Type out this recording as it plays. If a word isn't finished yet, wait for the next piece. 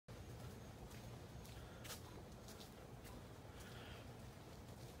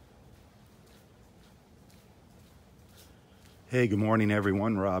Hey, good morning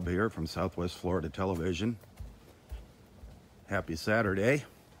everyone. Rob here from Southwest Florida Television. Happy Saturday.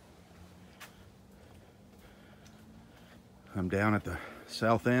 I'm down at the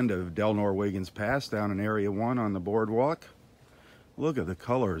south end of Delnor-Wiggins Pass, down in Area 1 on the boardwalk. Look at the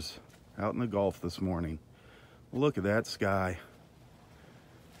colors out in the Gulf this morning. Look at that sky.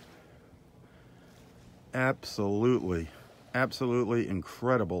 Absolutely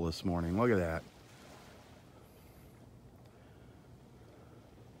incredible this morning. Look at that.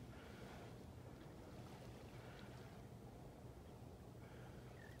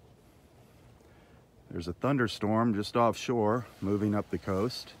 There's a thunderstorm just offshore moving up the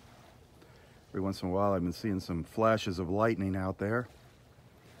coast. Every once in a while I've been seeing some flashes of lightning out there.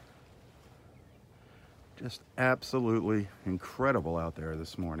 Just absolutely incredible out there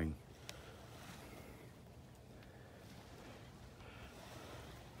this morning.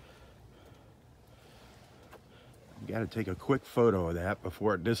 Got to take a quick photo of that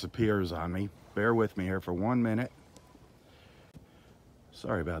before it disappears on me. Bear with me here for 1 minute.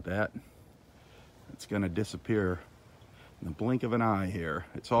 Sorry about that. It's going to disappear in the blink of an eye here.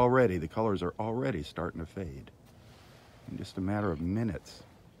 The colors are already starting to fade in just a matter of minutes.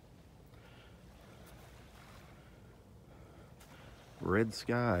 Red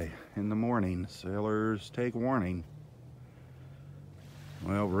sky in the morning. Sailors take warning.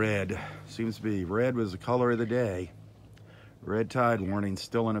 Well, red. Seems to be red was the color of the day. Red tide warning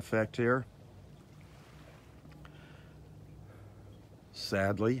still in effect here.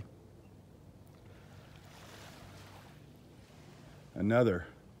 Sadly. Another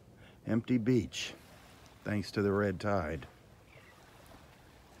empty beach, thanks to the red tide.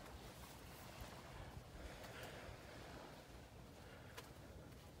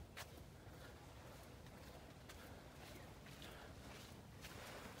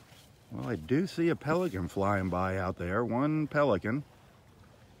 Well, I do see a pelican flying by out there. One pelican.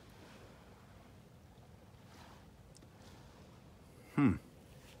 There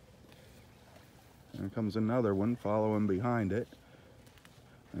comes another one following behind it.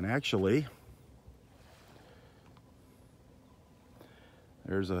 And actually,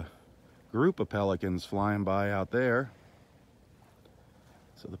 there's a group of pelicans flying by out there.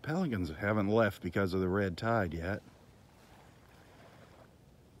 So the pelicans haven't left because of the red tide yet.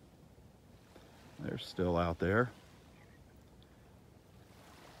 They're still out there.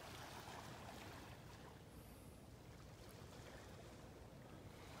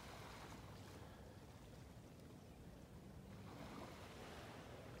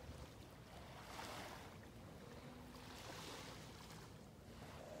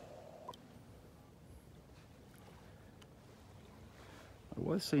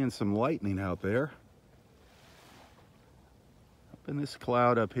 I was seeing some lightning out there. Up in this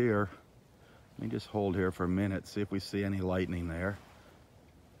cloud up here. Let me just hold here for a minute, see if we see any lightning there.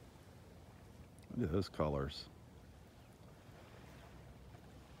 Look at those colors.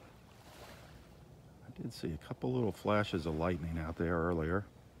 I did see a couple little flashes of lightning out there earlier.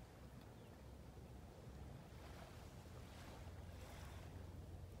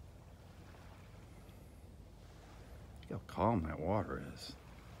 Look how calm that water is.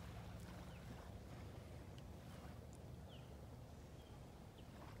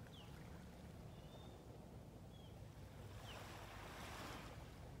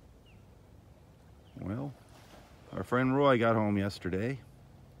 Well, our friend Roy got home yesterday.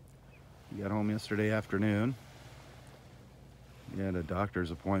 He got home yesterday afternoon. He had a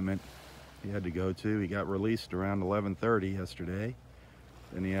doctor's appointment he had to go to. He got released around 11:30 yesterday.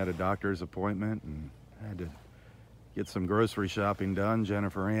 Then he had a doctor's appointment and had to get some grocery shopping done.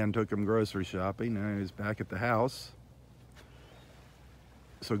 Jennifer Ann took him grocery shopping. Now he's back at the house.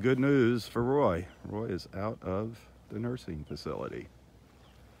 So good news for Roy. Roy is out of the nursing facility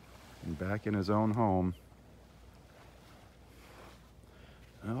and back in his own home.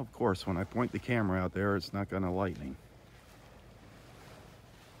 Well, of course, when I point the camera out there, it's not going to lightning.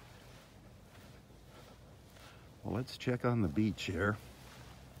 Well, let's check on the beach here.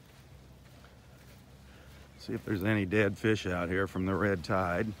 See if there's any dead fish out here from the red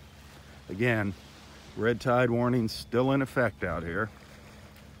tide. Again, red tide warning still in effect out here.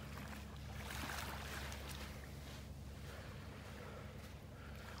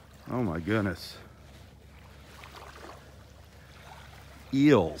 Oh my goodness.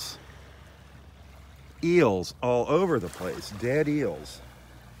 Eels. Eels all over the place. Dead eels.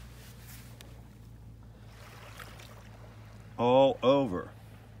 All over.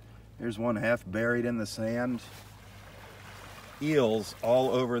 Here's one half buried in the sand. Eels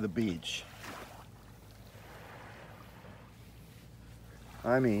all over the beach.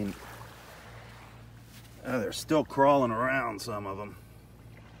 I mean, They're still crawling around, some of them.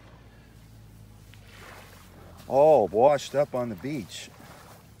 All washed up on the beach.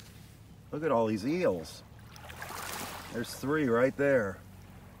 Look at all these eels. There's 3 right there.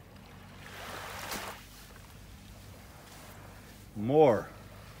 More.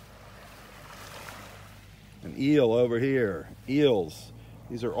 An eel over here. Eels.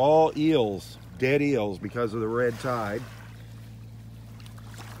 These are all eels. Dead eels because of the red tide.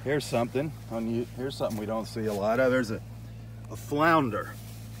 Here's something. Here's something we don't see a lot of. There's a flounder.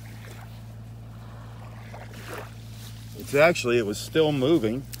 It was still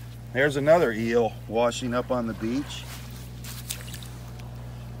moving. There's another eel washing up on the beach.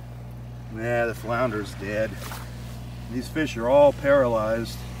 Yeah, the flounder's dead. These fish are all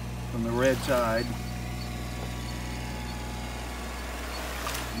paralyzed from the red tide.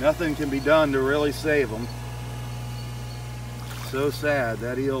 Nothing can be done to really save them. So sad.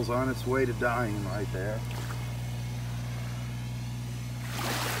 That eel's on its way to dying right there.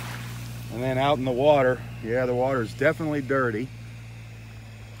 And then out in the water, yeah, the water's definitely dirty.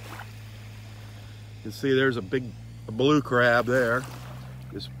 You can see there's a blue crab there,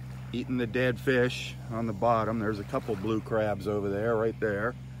 just eating the dead fish on the bottom. There's a couple blue crabs over there, right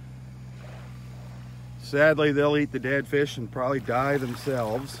there. Sadly, they'll eat the dead fish and probably die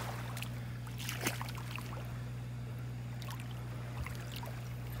themselves.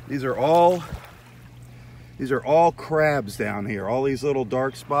 These are all crabs down here. All these little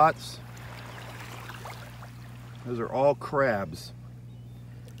dark spots, those are all crabs.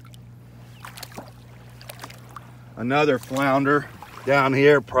 Another flounder down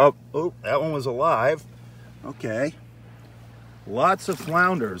here. Oh, that one was alive. Okay. Lots of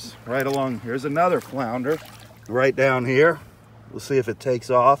flounders right along. Here's another flounder right down here. We'll see if it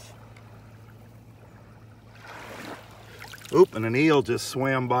takes off. Oop, and an eel just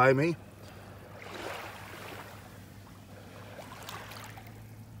swam by me.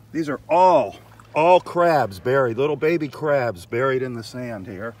 These are all crabs buried, little baby crabs buried in the sand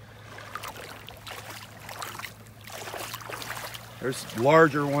here. There's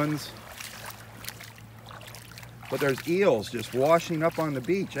larger ones. But there's eels just washing up on the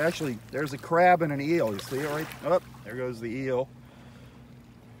beach. Actually, there's a crab and an eel. You see it right? Oh, there goes the eel.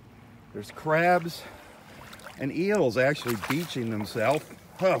 There's crabs and eels actually beaching themselves.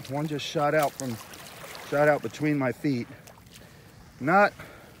 Oh, one just shot out between my feet. Not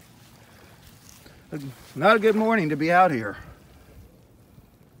a good morning to be out here.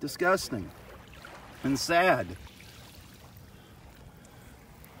 Disgusting and sad.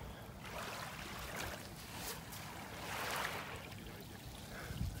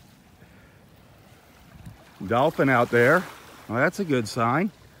 Dolphin out there. Well, that's a good sign.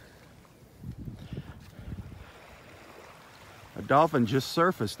 A dolphin just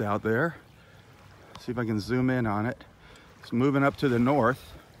surfaced out there. See if I can zoom in on it. It's moving up to the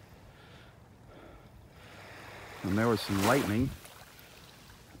north. And there was some lightning.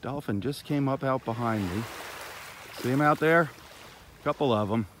 A dolphin just came up out behind me. See him out there? A couple of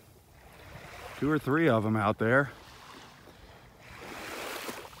them. 2 or 3 of them out there.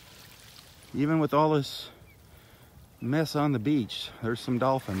 Even with all this mess on the beach, there's some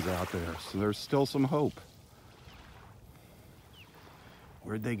dolphins out there, so there's still some hope.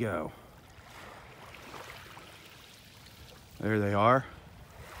 Where'd they go? There they are.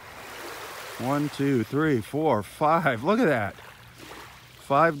 1, 2, 3, 4, 5. Look at that.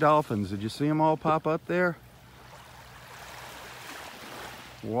 5 dolphins. Did you see them all pop up there?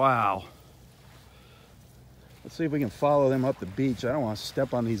 Wow. Let's see if we can follow them up the beach. I don't want to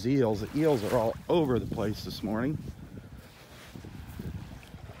step on these eels. The eels are all over the place this morning.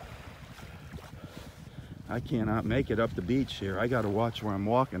 I cannot make it up the beach here. I got to watch where I'm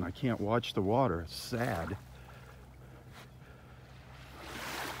walking. I can't watch the water. It's sad.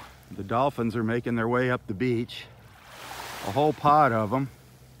 The dolphins are making their way up the beach. A whole pod of them.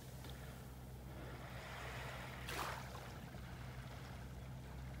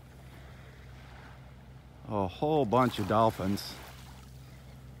 A whole bunch of dolphins.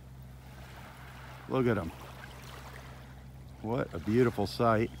 Look at them. What a beautiful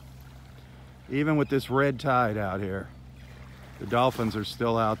sight. Even with this red tide out here, the dolphins are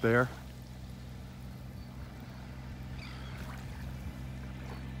still out there.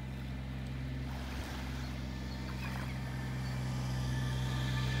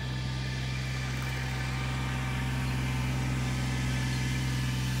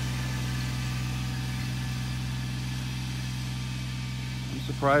 I'm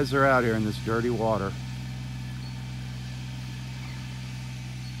surprised they're out here in this dirty water.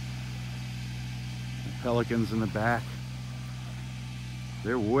 Pelicans in the back.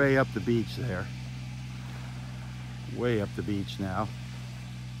 They're way up the beach there. Way up the beach now.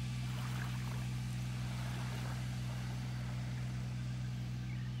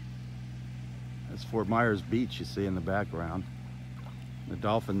 That's Fort Myers Beach you see in the background. The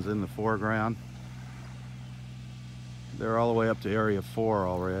dolphins in the foreground. They're all the way up to Area 4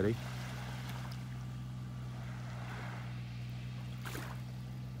 already.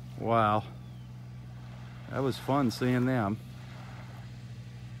 Wow. That was fun seeing them.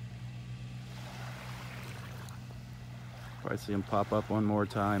 Probably see them pop up one more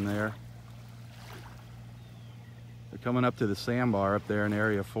time there. They're coming up to the sandbar up there in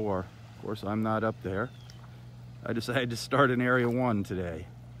Area 4. Of course, I'm not up there. I decided to start in Area 1 today.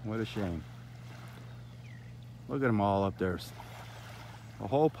 What a shame. Look at them all up there. A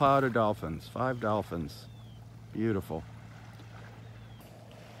whole pod of dolphins, 5 dolphins. Beautiful.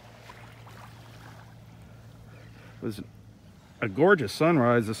 It was a gorgeous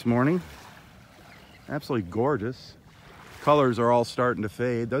sunrise this morning. Absolutely gorgeous. Colors are all starting to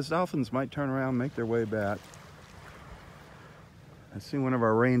fade. Those dolphins might turn around and make their way back. I see one of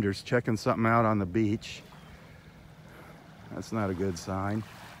our rangers checking something out on the beach. That's not a good sign.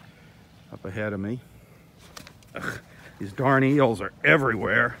 Up ahead of me. Ugh, these darn eels are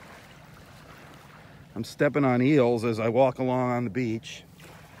everywhere. I'm stepping on eels as I walk along on the beach.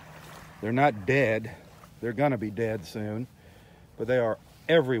 They're not dead. They're gonna be dead soon, but they are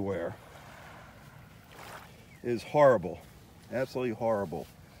everywhere. It is horrible, absolutely horrible.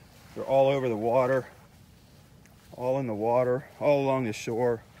 They're all over the water, all in the water, all along the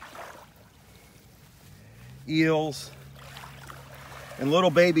shore. Eels and little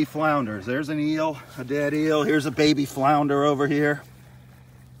baby flounders. There's an eel, a dead eel. Here's a baby flounder over here.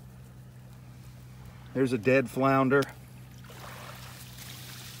 There's a dead flounder.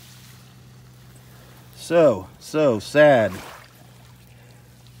 So sad.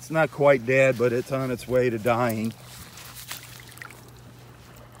 It's not quite dead, but it's on its way to dying.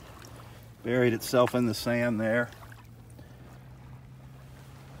 Buried itself in the sand there.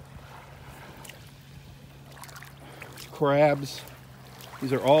 Crabs.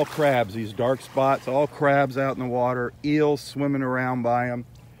 These are all crabs, these dark spots, all crabs out in the water. Eels swimming around by them.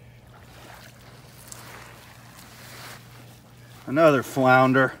 Another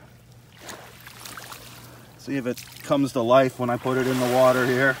flounder. See if it comes to life when I put it in the water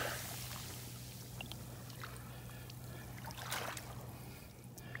here.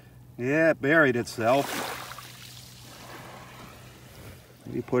 Yeah, it buried itself.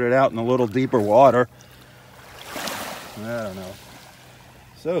 Maybe put it out in a little deeper water. I don't know.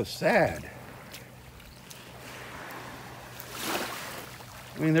 So sad.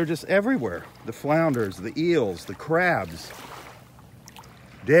 I mean, they're just everywhere. The flounders, the eels, the crabs.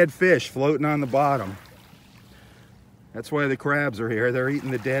 Dead fish floating on the bottom. That's why the crabs are here. They're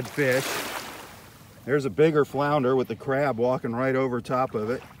eating the dead fish. There's a bigger flounder with the crab walking right over top of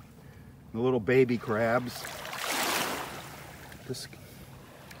it. The little baby crabs.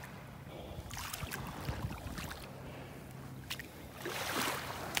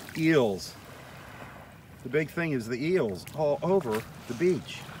 Eels. The big thing is the eels all over the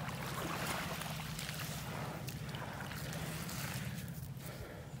beach.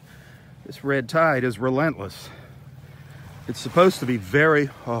 This red tide is relentless. It's supposed to be very,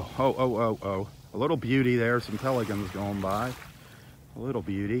 a little beauty there, some pelicans going by. A little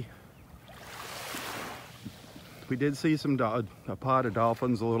beauty. We did see a pod of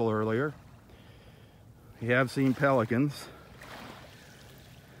dolphins a little earlier. We have seen pelicans.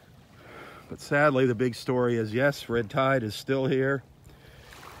 But sadly, the big story is, yes, red tide is still here.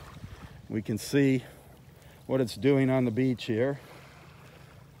 We can see what it's doing on the beach here.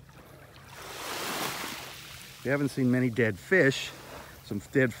 We haven't seen many dead fish. Some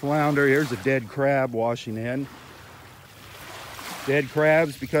dead flounder. Here's a dead crab washing in. Dead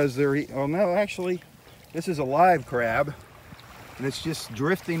crabs because they're, oh no, actually, this is a live crab. And it's just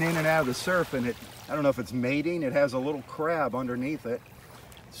drifting in and out of the surf, and I don't know if it's mating. It has a little crab underneath it.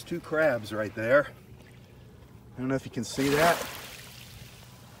 It's 2 crabs right there. I don't know if you can see that.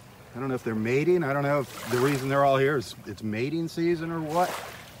 I don't know if they're mating. I don't know if the reason they're all here is it's mating season or what.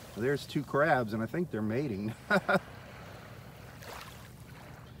 Well, there's 2 crabs, and I think they're mating.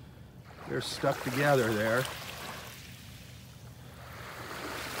 They're stuck together there.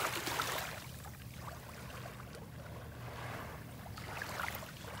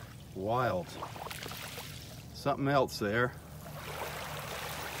 Wild. Something else there.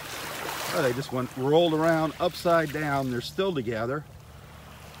 Oh, they just rolled around upside down. They're still together.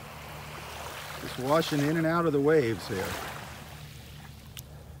 Just washing in and out of the waves here.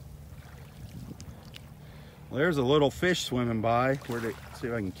 Well, there's a little fish swimming by. See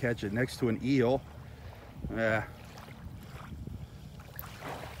if I can catch it next to an eel. Yeah,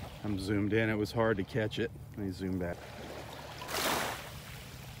 I'm zoomed in. It was hard to catch it. Let me zoom back.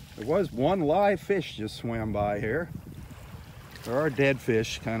 There was one live fish just swam by here. There are dead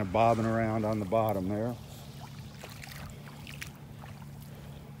fish kind of bobbing around on the bottom there.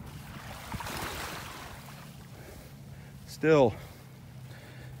 Still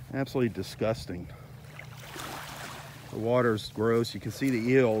absolutely disgusting. The water's gross. You can see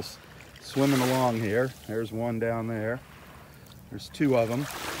the eels swimming along here. There's one down there. There's two of them.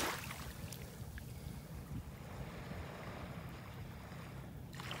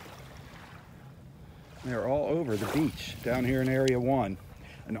 They're all over the beach down here in Area 1.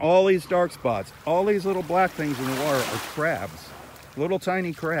 And all these dark spots, all these little black things in the water are crabs. Little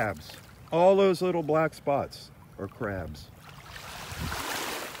tiny crabs. All those little black spots are crabs.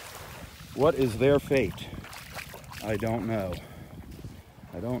 What is their fate? I don't know.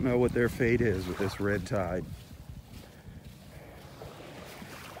 I don't know what their fate is with this red tide.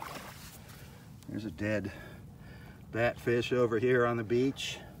 There's a dead batfish over here on the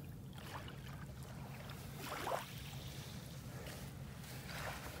beach.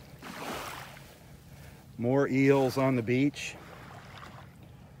 More eels on the beach.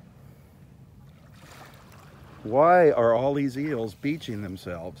 Why are all these eels beaching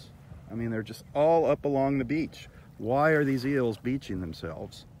themselves? I mean, they're just all up along the beach. Why are these eels beaching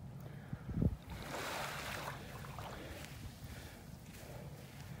themselves?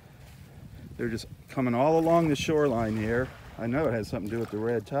 They're just coming all along the shoreline here. I know it has something to do with the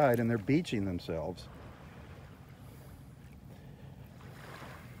red tide, and they're beaching themselves.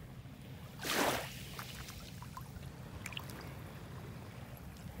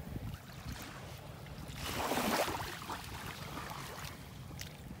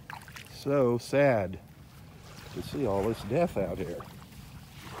 So sad to see all this death out here.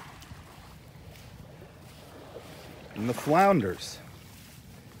 And the flounders.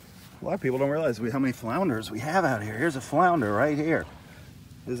 A lot of people don't realize how many flounders we have out here. Here's a flounder right here.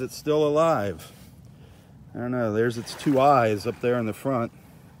 Is it still alive? I don't know. There's its two eyes up there in the front.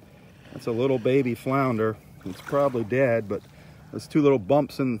 That's a little baby flounder. It's probably dead, but those two little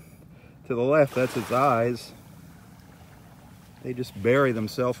bumps to the left, that's its eyes. They just bury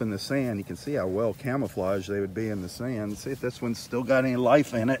themselves in the sand. You can see how well camouflaged they would be in the sand. See if this one's still got any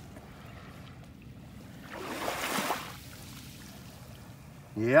life in it.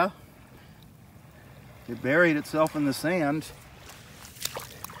 Yeah. It buried itself in the sand.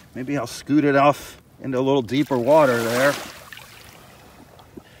 Maybe I'll scoot it off into a little deeper water there.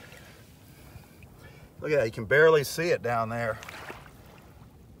 Look at that, you can barely see it down there.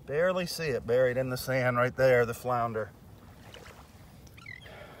 Barely see it buried in the sand right there, the flounder.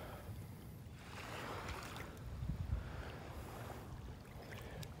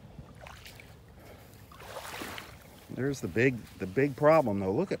 There's the big problem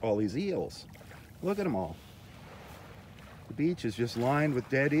though. Look at all these eels. Look at them all. The beach is just lined with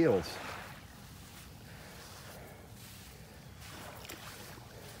dead eels.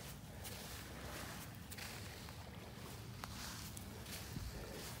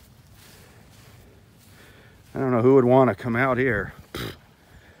 I don't know who would want to come out here.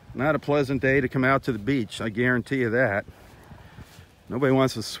 Not a pleasant day to come out to the beach, I guarantee you that. Nobody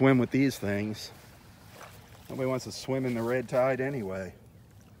wants to swim with these things. Nobody wants to swim in the red tide anyway.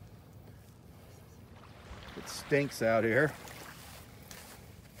 It stinks out here.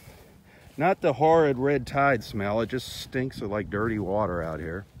 Not the horrid red tide smell, it just stinks of like dirty water out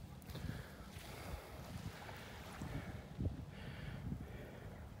here.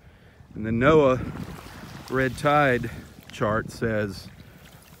 And the NOAA red tide chart says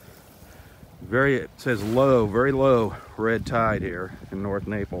very low red tide here in North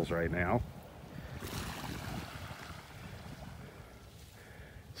Naples right now.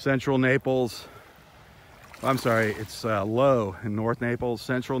 Central Naples, I'm sorry, it's low in North Naples.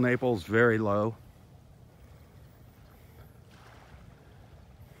 Central Naples, very low.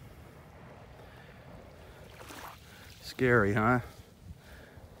 Scary, huh?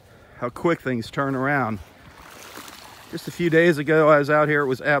 How quick things turn around. Just a few days ago, I was out here, it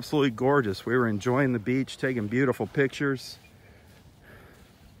was absolutely gorgeous. We were enjoying the beach, taking beautiful pictures.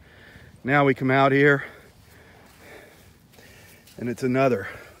 Now we come out here, and it's another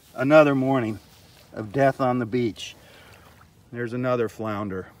morning of death on the beach. There's another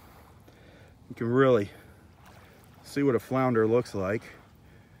flounder. You can really see what a flounder looks like.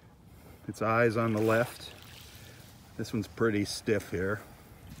 Its eyes on the left. This one's pretty stiff here.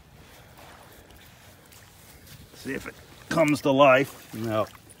 See if it comes to life. No,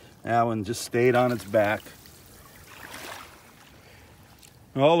 that one just stayed on its back.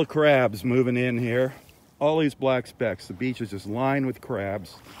 All the crabs moving in here. All these black specks. The beach is just lined with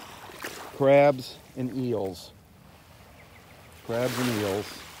crabs. crabs and eels. Crabs and eels.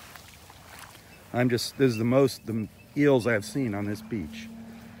 This is the eels I've seen on this beach.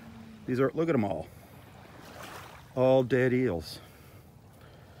 These are, look at them all dead eels.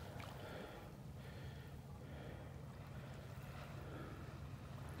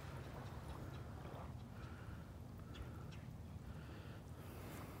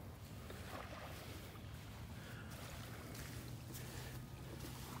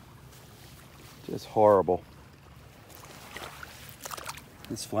 Just horrible.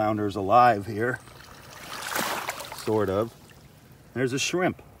 This flounder's alive here, sort of. There's a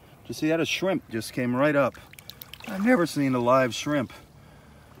shrimp. Did you see that? A shrimp just came right up. I've never seen a live shrimp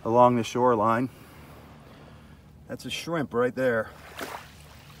along the shoreline. That's a shrimp right there.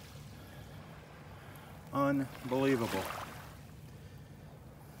 Unbelievable.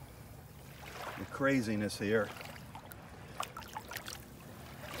 The craziness here.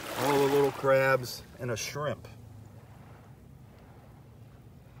 All the little crabs and a shrimp.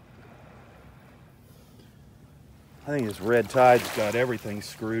 I think this red tide's got everything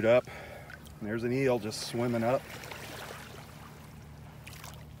screwed up. There's an eel just swimming up.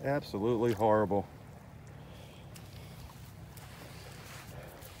 Absolutely horrible.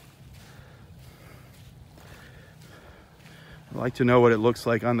 I'd like to know what it looks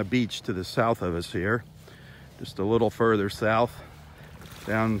like on the beach to the south of us here. Just a little further south.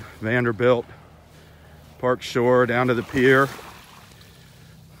 Down Vanderbilt, Park Shore, down to the pier.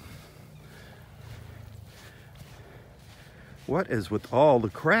 What is with all the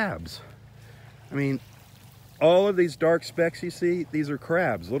crabs? I mean, all of these dark specks you see, these are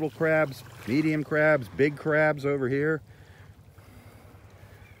crabs. Little crabs, medium crabs, big crabs over here.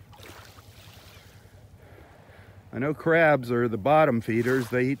 I know crabs are the bottom feeders.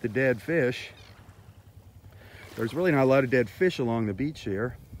 They eat the dead fish. There's really not a lot of dead fish along the beach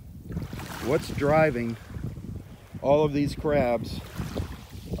here. What's driving all of these crabs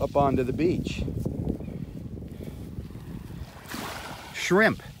up onto the beach?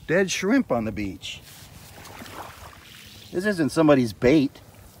 Shrimp, dead shrimp on the beach. This isn't somebody's bait.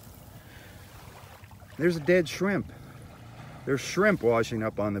 There's a dead shrimp. There's shrimp washing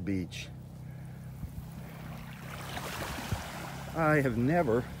up on the beach. I have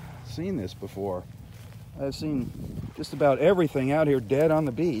never seen this before. I've seen just about everything out here dead on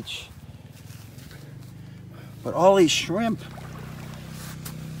the beach. But all these shrimp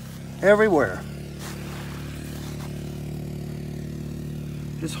everywhere.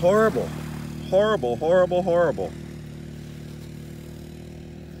 Just horrible. Horrible, horrible, horrible.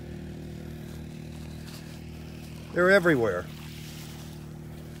 They're everywhere.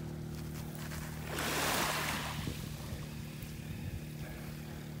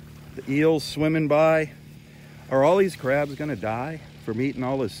 The eels swimming by. Are all these crabs gonna die from eating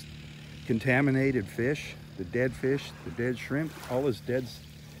all this contaminated fish? The dead fish, the dead shrimp, all this dead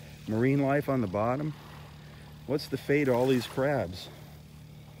marine life on the bottom? What's the fate of all these crabs?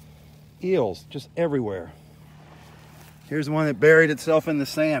 Eels, just everywhere. Here's one that buried itself in the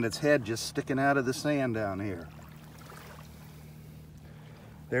sand, its head just sticking out of the sand down here.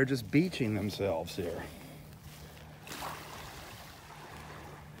 They're just beaching themselves here.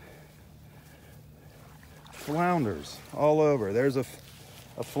 Flounders all over. There's a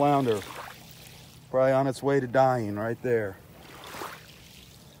flounder probably on its way to dying right there.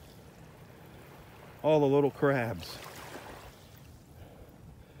 All the little crabs.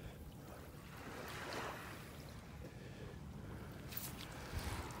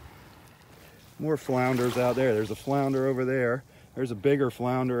 More flounders out there. There's a flounder over there. There's a bigger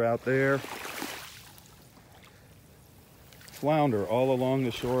flounder out there. Flounder all along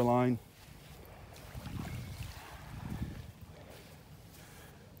the shoreline.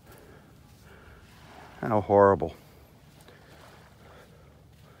 How horrible.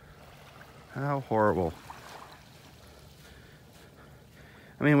 How horrible.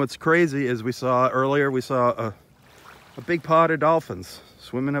 I mean, what's crazy is we saw a big pod of dolphins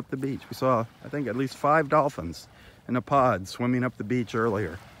swimming up the beach. We saw, I think, at least 5 dolphins in a pod swimming up the beach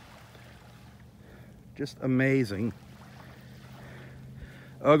earlier. Just amazing.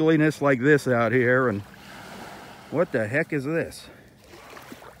 Ugliness like this out here, and what the heck is this?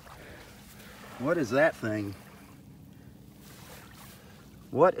 What is that thing?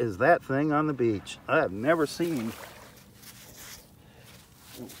 What is that thing on the beach? I have never seen.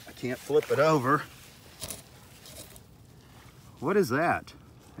 I can't flip it over. What is that?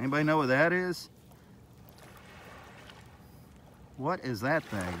 Anybody know what that is? What is that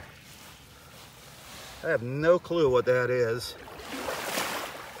thing? I have no clue what that is.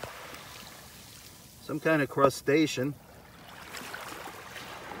 Some kind of crustacean.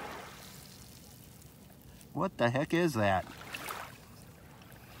 What the heck is that?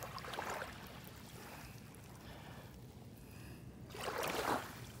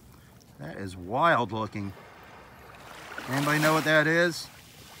 That is wild looking. Anybody know what that is?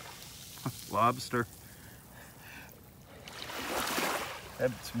 Lobster.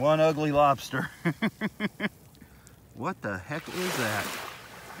 That's one ugly lobster. What the heck is that?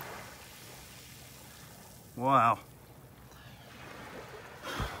 Wow.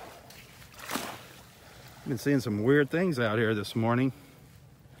 I've been seeing some weird things out here this morning.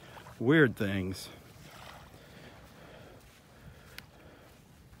 Weird things.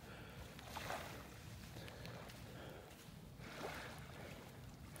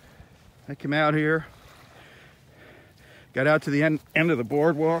 I came out here, got out to the end of the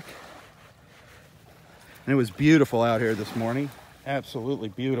boardwalk, and it was beautiful out here this morning. Absolutely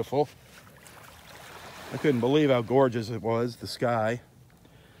beautiful. I couldn't believe how gorgeous it was, the sky.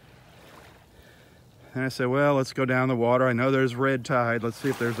 And I said, well, let's go down the water. I know there's red tide. Let's see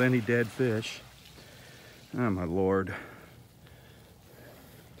if there's any dead fish. Oh, my Lord.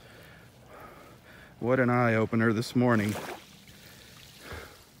 What an eye-opener this morning.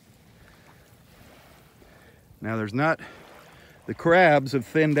 Now, there's not, the crabs have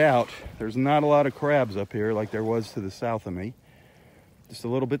thinned out. There's not a lot of crabs up here like there was to the south of me. Just a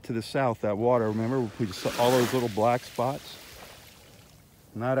little bit to the south, that water, remember? We just saw all those little black spots.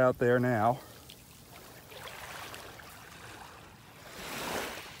 Not out there now.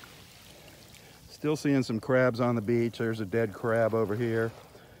 Still seeing some crabs on the beach. There's a dead crab over here.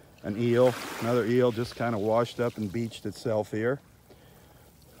 An eel, another eel just kind of washed up and beached itself here.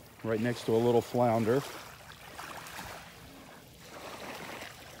 Right next to a little flounder.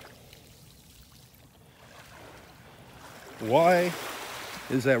 Why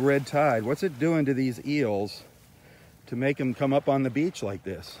is that red tide? What's it doing to these eels to make them come up on the beach like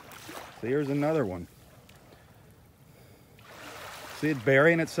this? So here's another one. See it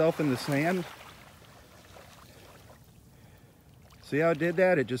burying itself in the sand? See how it did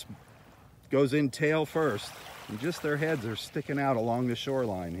that? It just goes in tail first. And just their heads are sticking out along the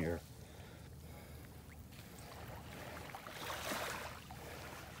shoreline here.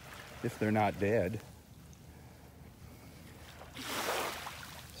 If they're not dead.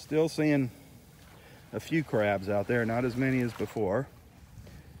 Still seeing a few crabs out there, not as many as before.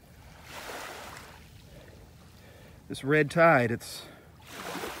 This red tide, it's,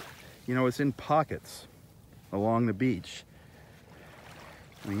 you know, it's in pockets along the beach.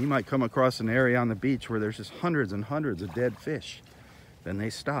 I mean, you might come across an area on the beach where there's just hundreds and hundreds of dead fish. Then they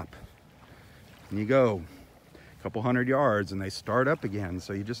stop. And you go a couple hundred yards and they start up again,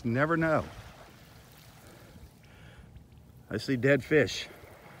 so you just never know. I see dead fish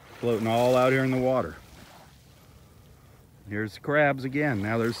floating all out here in the water. Here's the crabs again.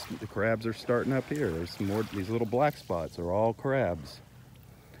 Now the crabs are starting up here. There's some more, these little black spots are all crabs.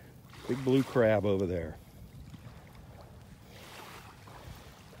 Big blue crab over there.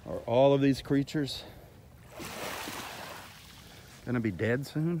 Are all of these creatures gonna be dead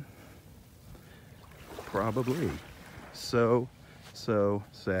soon? Probably. So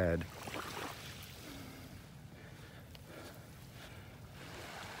sad.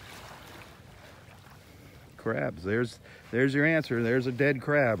 Crabs, there's your answer. There's a dead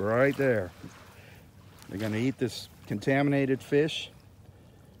crab right there. They're gonna eat this contaminated fish,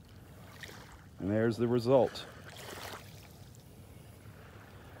 and there's the result.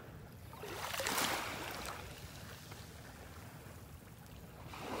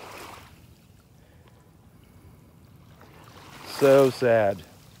 So sad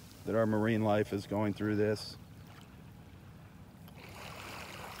that our marine life is going through this.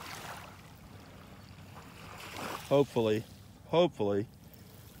 Hopefully,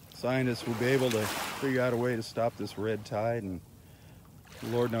 scientists will be able to figure out a way to stop this red tide, and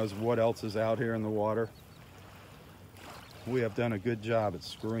Lord knows what else is out here in the water. We have done a good job at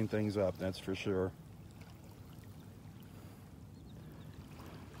screwing things up, that's for sure.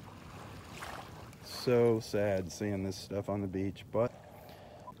 So sad seeing this stuff on the beach, but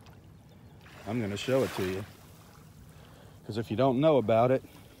I'm going to show it to you. Because if you don't know about it,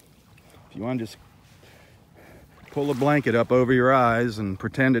 if you want to just pull a blanket up over your eyes and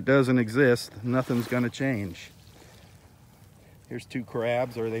pretend it doesn't exist, nothing's going to change. Here's two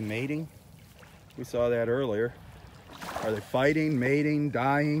crabs. Are they mating? We saw that earlier. Are they fighting, mating,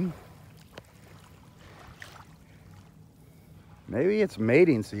 dying? Maybe it's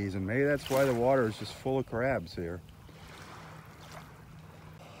mating season. Maybe that's why the water is just full of crabs here.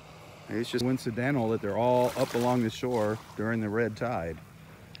 Maybe it's just coincidental that they're all up along the shore during the red tide.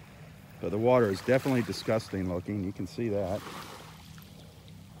 But the water is definitely disgusting looking. You can see that.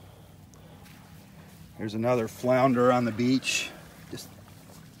 There's another flounder on the beach.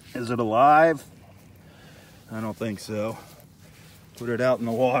 Is it alive? I don't think so. Put it out in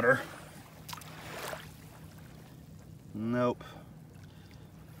the water. Nope.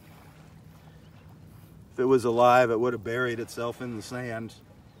 If it was alive, it would have buried itself in the sand.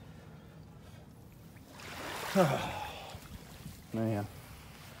 Man.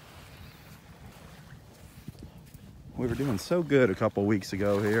 We were doing so good a couple weeks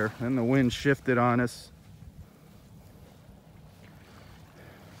ago here. Then the wind shifted on us.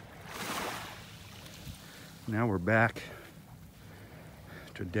 Now we're back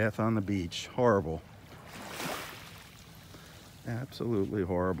to death on the beach. Horrible. Absolutely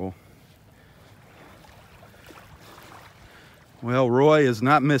horrible. Well, Roy is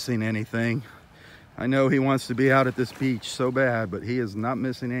not missing anything. I know he wants to be out at this beach so bad, but he is not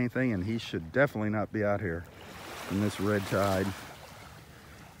missing anything, and he should definitely not be out here in this red tide.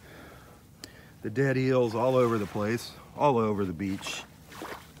 The dead eels all over the place, all over the beach.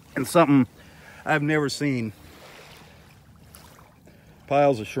 And something I've never seen.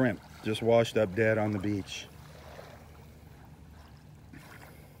 Piles of shrimp just washed up dead on the beach.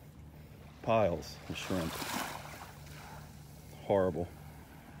 Piles of shrimp. Horrible.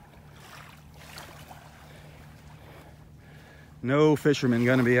 No fishermen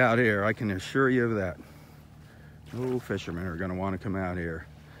gonna be out here, I can assure you of that. No fishermen are gonna want to come out here.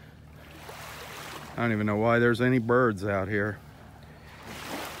 I don't even know why there's any birds out here.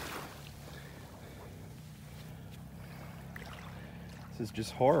 This is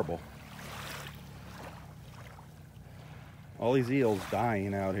just horrible. All these eels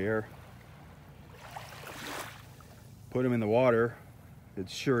dying out here. Put them in the water,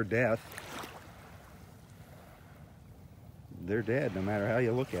 it's sure death. They're dead no matter how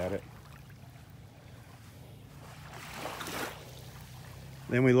you look at it.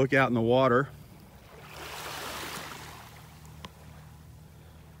 Then we look out in the water.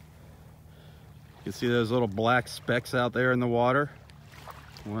 You can see those little black specks out there in the water.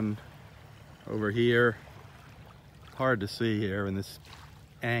 One over here. Hard to see here in this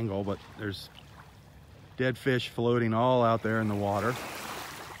angle, but there's dead fish floating all out there in the water.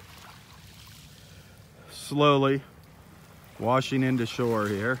 Slowly washing into shore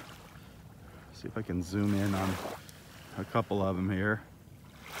here. See if I can zoom in on a couple of them here.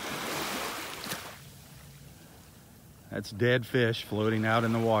 That's dead fish floating out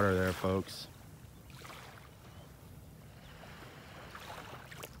in the water there, folks.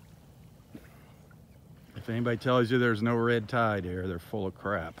 If anybody tells you there's no red tide here, they're full of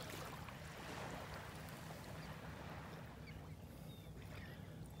crap.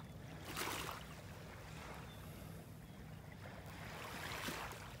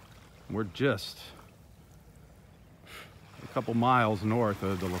 We're just a couple miles north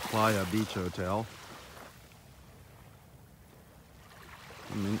of the La Playa Beach Hotel.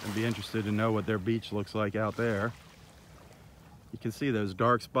 I'd be interested to know what their beach looks like out there. You can see those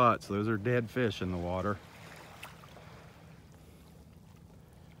dark spots. Those are dead fish in the water.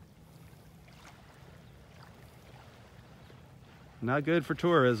 Not good for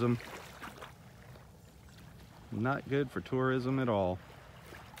tourism. Not good for tourism at all.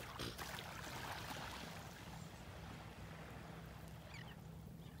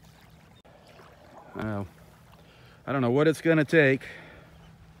 I don't know what it's gonna take.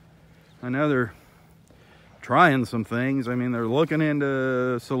 I know they're trying some things. I mean, they're looking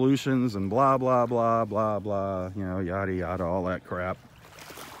into solutions and blah, blah, blah, blah, blah, you know, yada, yada, all that crap.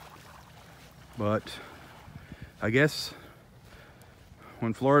 But I guess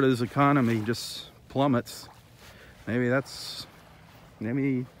when Florida's economy just plummets, maybe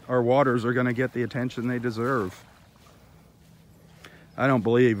our waters are gonna get the attention they deserve. I don't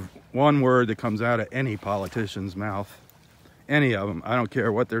believe one word that comes out of any politician's mouth. Any of them. I don't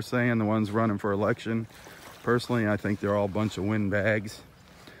care what they're saying, the ones running for election. Personally, I think they're all a bunch of windbags.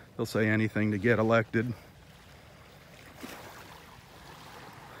 They'll say anything to get elected.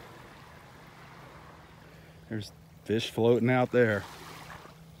 There's fish floating out there.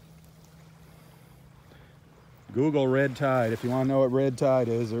 Google red tide if you want to know what red tide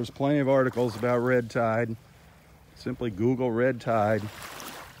is. There's plenty of articles about red tide. Simply Google red tide.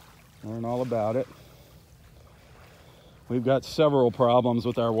 Learn all about it. We've got several problems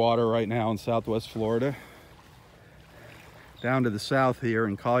with our water right now in Southwest Florida. Down to the south here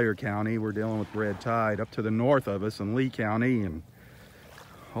in Collier County, we're dealing with red tide. Up to the north of us in Lee County and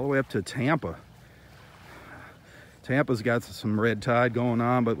all the way up to Tampa. Tampa's got some red tide going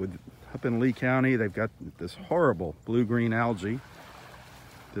on, but up in Lee County, they've got this horrible blue-green algae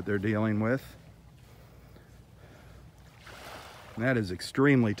that they're dealing with. And that is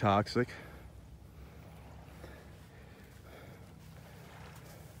extremely toxic.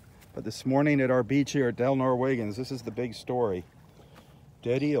 But this morning at our beach here at Delnor-Wiggins, this is the big story.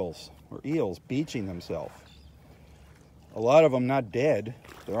 Dead eels, or eels beaching themselves. A lot of them not dead,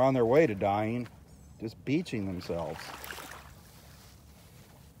 they're on their way to dying, just beaching themselves.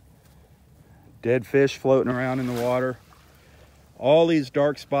 Dead fish floating around in the water. All these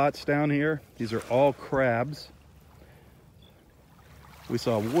dark spots down here, these are all crabs. We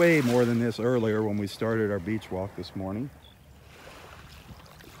saw way more than this earlier when we started our beach walk this morning.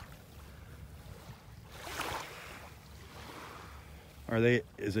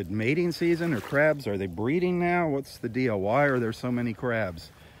 Is it mating season or crabs? Are they breeding now? What's the deal? Why are there so many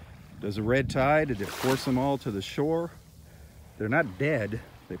crabs? Does a red tide, did it force them all to the shore? They're not dead.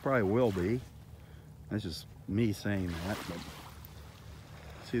 They probably will be. That's just me saying that. But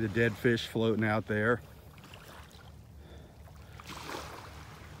see the dead fish floating out there.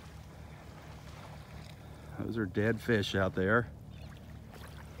 Those are dead fish out there.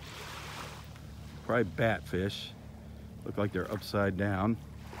 Probably batfish. Look like they're upside down.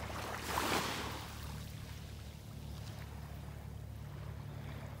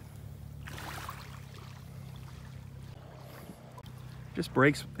 It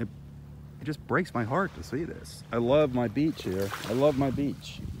just breaks my heart to see this. I love my beach here. I love my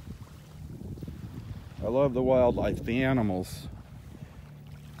beach. I love the wildlife, the animals.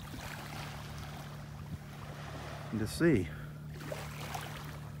 And to see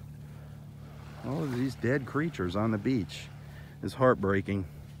all of these dead creatures on the beach is heartbreaking.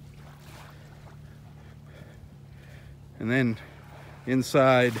 And then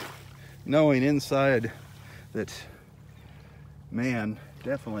inside, knowing inside that man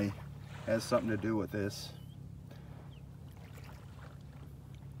definitely has something to do with this.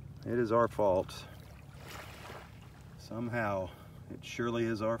 It is our fault. Somehow, it surely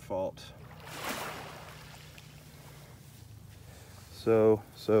is our fault. So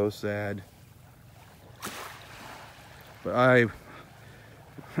sad. But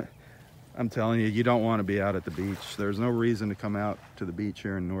I'm telling you, you don't want to be out at the beach. There's no reason to come out to the beach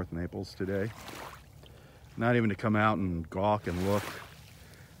here in North Naples today. Not even to come out and gawk and look.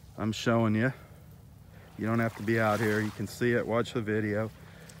 I'm showing you. You don't have to be out here. You can see it, watch the video.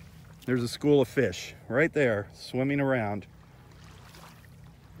 There's a school of fish right there swimming around.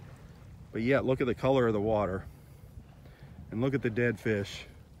 But yet, look at the color of the water. And look at the dead fish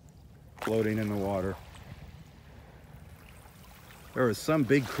floating in the water. There was some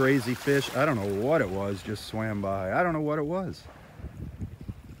big crazy fish, I don't know what it was, just swam by. I don't know what it was.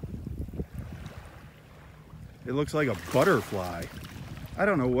 It looks like a butterfly. I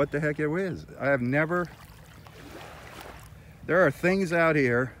don't know what the heck it is. There are things out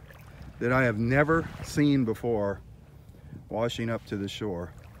here that I have never seen before washing up to the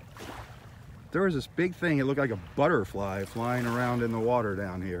shore. There was this big thing, it looked like a butterfly flying around in the water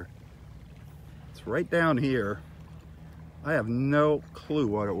down here. It's right down here. I have no clue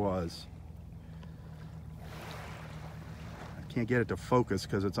what it was. I can't get it to focus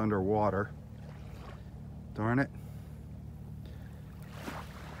because it's underwater. Darn it.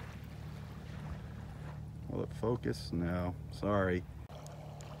 Will it focus? No, sorry.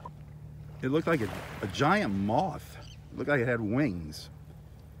 It looked like a giant moth. It looked like it had wings.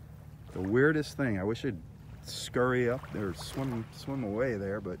 The weirdest thing. I wish it'd scurry up or swim away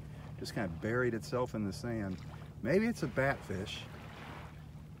there, but just kind of buried itself in the sand. Maybe it's a batfish.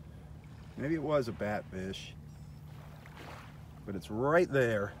 Maybe it was a batfish. But it's right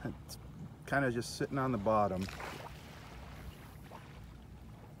there. It's kind of just sitting on the bottom.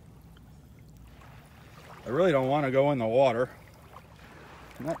 I really don't want to go in the water.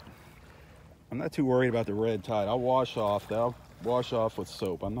 I'm not too worried about the red tide. I'll wash off with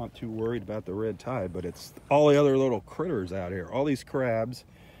soap. I'm not too worried about the red tide, but it's all the other little critters out here. All these crabs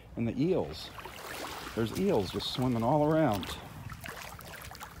and the eels. There's eels just swimming all around.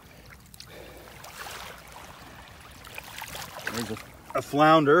 There's a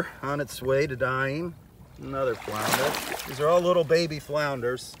flounder on its way to dying. Another flounder. These are all little baby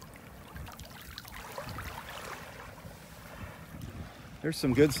flounders. There's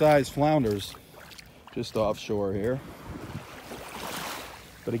some good sized flounders just offshore here.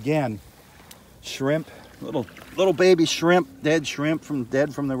 But again, shrimp, little baby shrimp, dead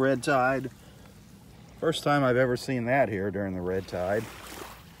from the red tide. First time I've ever seen that here during the red tide.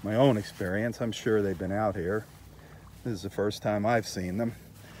 My own experience, I'm sure they've been out here. This is the first time I've seen them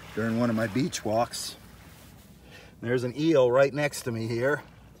during one of my beach walks. There's an eel right next to me here,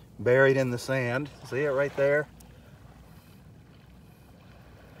 buried in the sand. See it right there?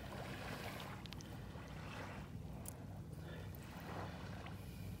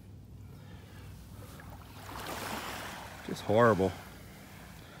 Just horrible.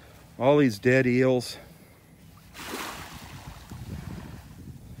 All these dead eels.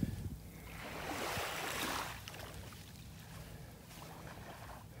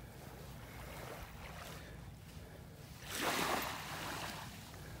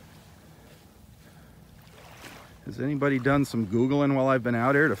 Has anybody done some Googling while I've been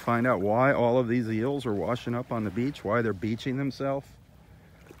out here to find out why all of these eels are washing up on the beach? Why they're beaching themselves?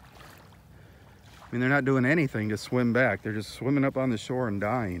 I mean, they're not doing anything to swim back. They're just swimming up on the shore and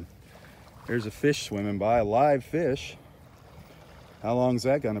dying. There's a fish swimming by, a live fish. How long is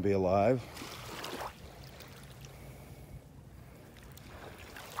that going to be alive?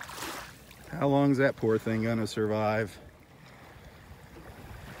 How long is that poor thing going to survive?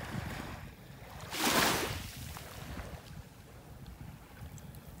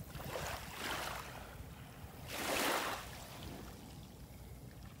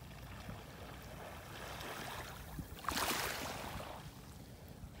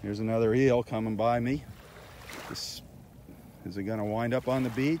 Here's another eel coming by me. Is it going to wind up on the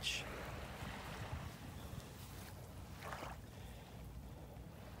beach?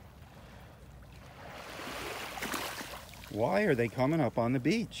 Why are they coming up on the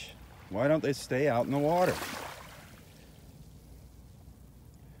beach? Why don't they stay out in the water?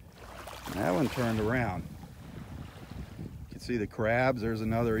 And that one turned around. You can see the crabs. There's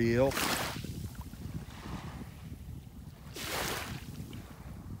another eel.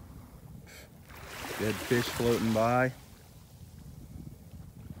 Dead fish floating by.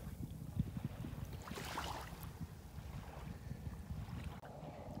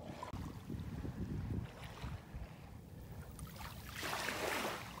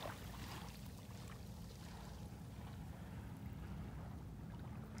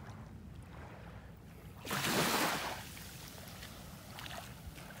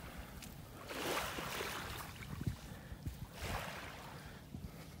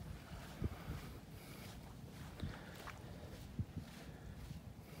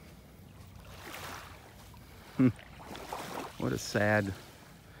 What a sad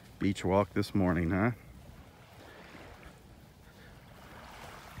beach walk this morning, huh?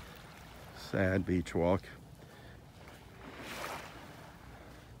 Sad beach walk.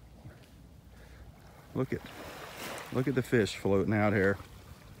 Look at the fish floating out here.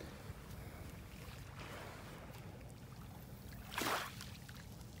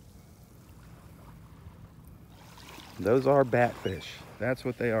 Those are batfish. That's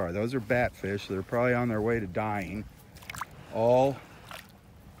what they are. Those are batfish. They're probably on their way to dying. All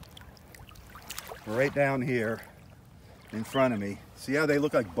right down here in front of me. See how they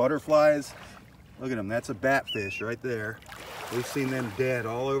look like butterflies? Look at them. That's a batfish right there. We've seen them dead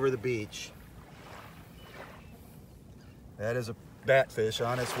all over the beach. That is a batfish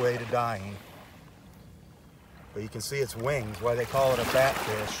on its way to dying. But you can see its wings, why they call it a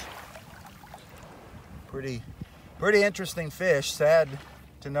batfish. Pretty interesting fish. Sad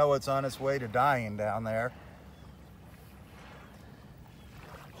to know it's on its way to dying down there.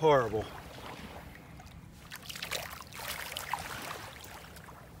 Horrible.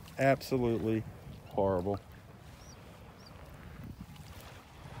 Absolutely horrible.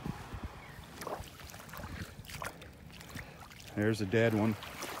 There's a dead one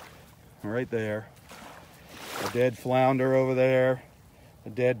right there. A dead flounder over there. A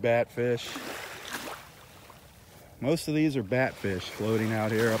dead batfish. Most of these are batfish floating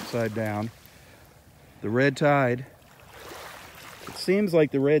out here upside down. The red tide. It seems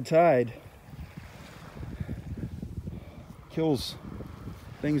like the red tide kills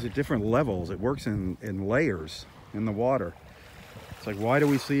things at different levels. It works in layers in the water. It's like, why do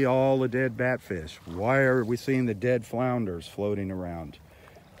we see all the dead batfish? Why are we seeing the dead flounders floating around?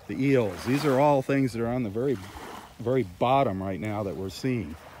 The eels. These are all things that are on the very, very bottom right now that we're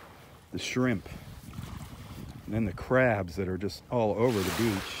seeing. The shrimp. And then the crabs that are just all over the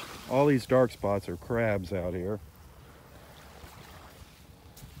beach. All these dark spots are crabs out here.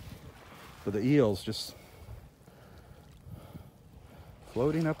 But the eels just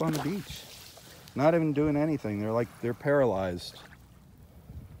floating up on the beach. Not even doing anything. They're paralyzed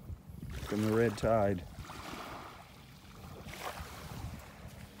from the red tide.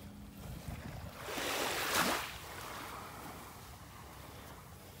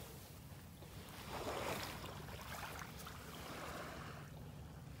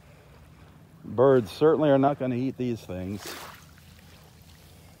 Birds certainly are not going to eat these things.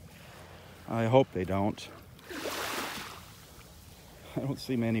 I hope they don't. I don't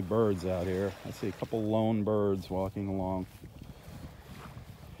see many birds out here. I see a couple lone birds walking along.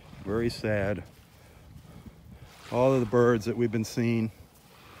 Very sad. All of the birds that we've been seeing.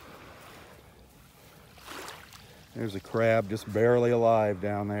 There's a crab just barely alive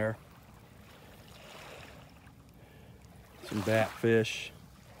down there. Some batfish.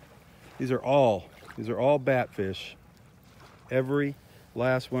 These are all batfish. Every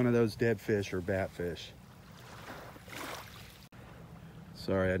last one of those dead fish are batfish.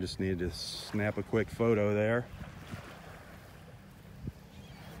 Sorry, I just needed to snap a quick photo there.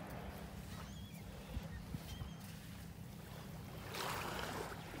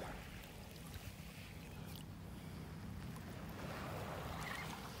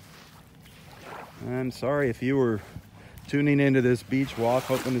 I'm sorry if you were tuning into this beach walk,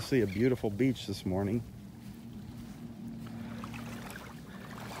 hoping to see a beautiful beach this morning.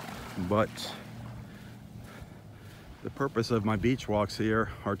 But the purpose of my beach walks here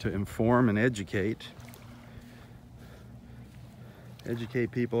are to inform and educate.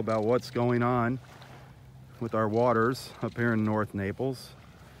 Educate people about what's going on with our waters up here in North Naples.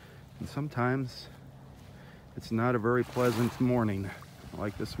 And sometimes it's not a very pleasant morning,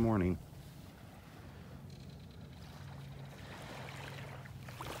 like this morning.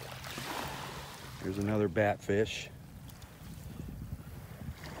 Here's another batfish.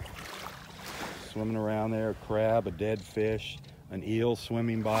 Swimming around there, a crab, a dead fish, an eel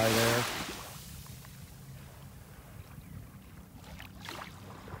swimming by there.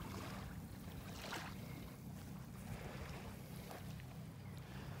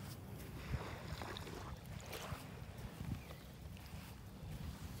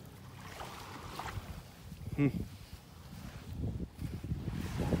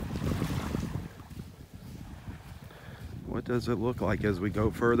 What does it look like as we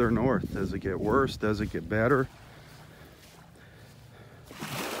go further north? Does it get worse? Does it get better?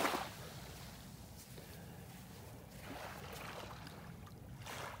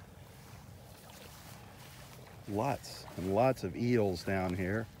 Lots and lots of eels down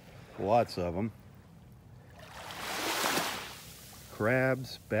here. Lots of them.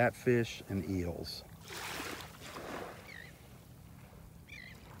 Crabs, batfish, and eels.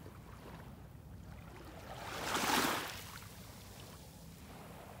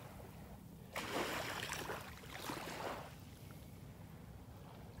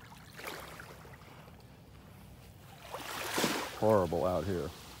 Horrible out here.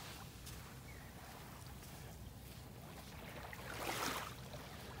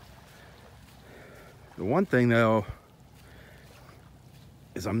 The one thing though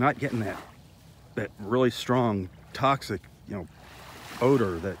is I'm not getting that really strong toxic,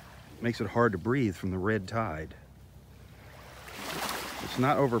 odor that makes it hard to breathe from the red tide. It's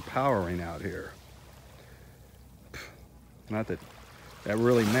not overpowering out here. Not that that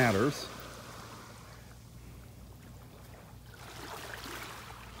really matters.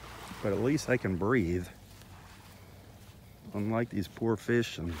 But at least I can breathe. Unlike these poor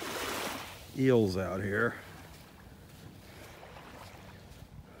fish and eels out here.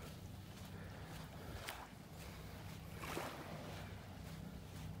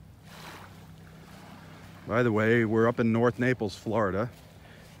 By the way, we're up in North Naples, Florida,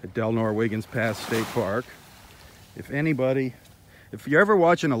 at Delnor-Wiggins Pass State Park. If you're ever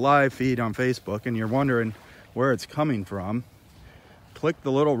watching a live feed on Facebook and you're wondering where it's coming from, click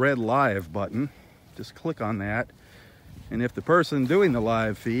the little red live button. Just click on that. And if the person doing the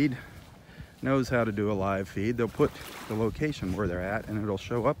live feed knows how to do a live feed, they'll put the location where they're at and it'll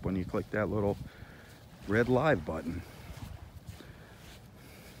show up when you click that little red live button.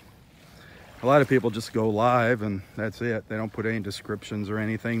 A lot of people just go live and that's it. They don't put any descriptions or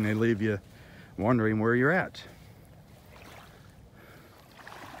anything. They leave you wondering where you're at.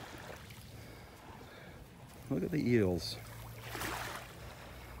 Look at the eels.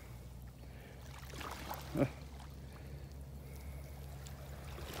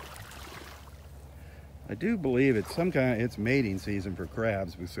 I do believe it's mating season for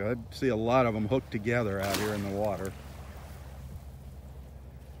crabs because I see a lot of them hooked together out here in the water.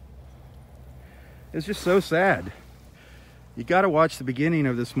 It's just so sad. You got to watch the beginning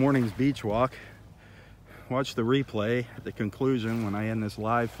of this morning's beach walk. Watch the replay at the conclusion when I end this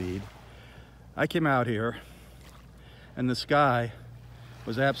live feed. I came out here and the sky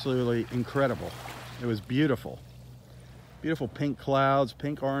was absolutely incredible. It was beautiful. Beautiful pink clouds,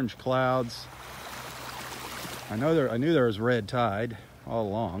 pink orange clouds. I knew there was red tide all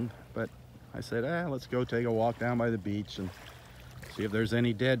along, but I said, let's go take a walk down by the beach and see if there's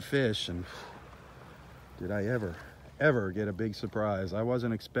any dead fish. And did I ever get a big surprise? I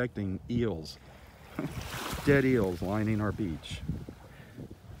wasn't expecting eels. Dead eels lining our beach.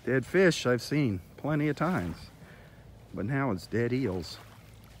 Dead fish I've seen plenty of times, but now it's dead eels.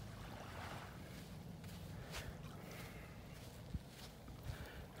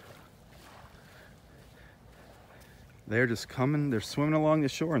 They're just coming, they're swimming along the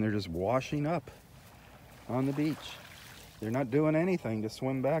shore and they're just washing up on the beach. They're not doing anything to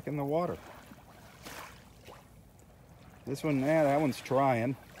swim back in the water. This one, yeah, that one's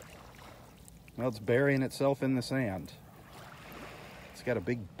trying. Well, it's burying itself in the sand. It's got a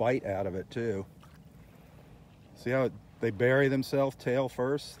big bite out of it too. See how they bury themselves tail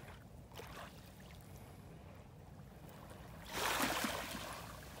first?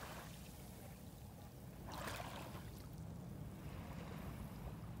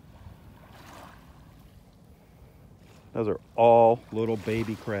 Those are all little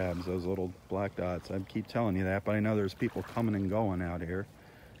baby crabs, those little black dots. I keep telling you that, but I know there's people coming and going out here.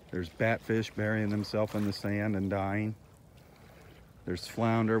 There's batfish burying themselves in the sand and dying. There's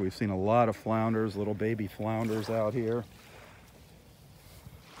flounder. We've seen a lot of flounders, little baby flounders out here.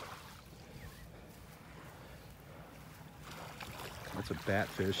 That's a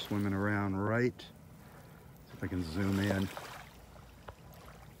batfish swimming around right. See if I can zoom in.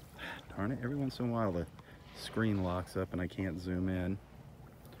 Darn it, every once in a while the screen locks up and I can't zoom in.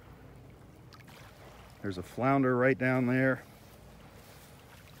 There's a flounder right down there.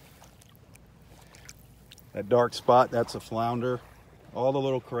 That dark spot, that's a flounder. All the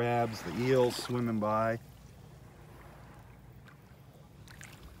little crabs, the eels swimming by.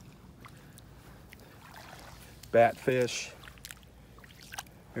 Batfish.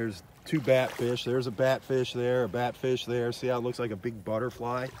 There's two batfish. There's a batfish there, a batfish there. See how it looks like a big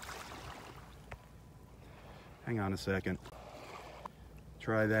butterfly? Hang on a second.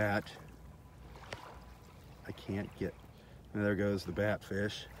 Try that. I can't get. And there goes the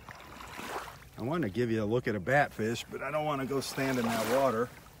batfish. I want to give you a look at a batfish, but I don't want to go stand in that water.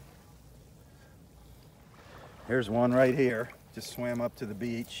 Here's one right here. Just swam up to the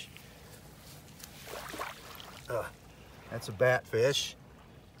beach. That's a batfish.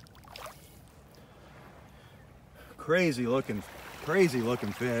 Crazy looking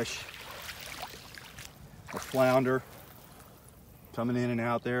fish. A flounder coming in and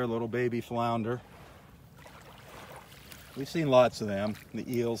out there, a little baby flounder. We've seen lots of them. The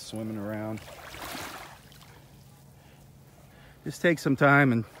eels swimming around. Just take some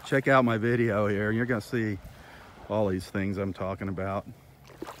time and check out my video here, and you're gonna see all these things I'm talking about.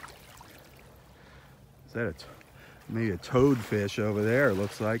 Is that maybe a toadfish over there? It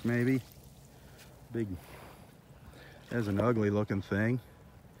looks like maybe. Big. There's an ugly looking thing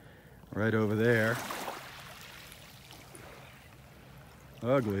right over there.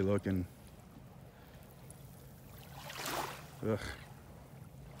 Ugly looking. Ugh.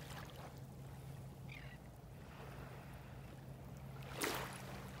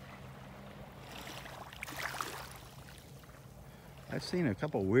 I've seen a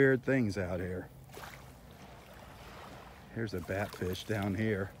couple weird things out here. Here's a batfish down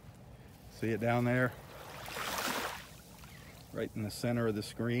here. See it down there? Right in the center of the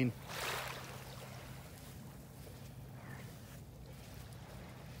screen.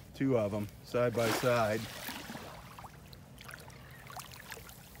 Two of them side by side.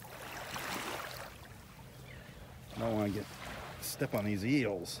 I don't want to step on these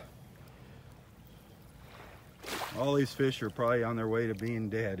eels. All these fish are probably on their way to being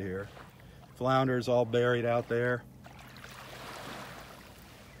dead here. Flounders all buried out there.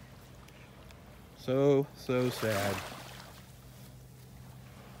 So sad.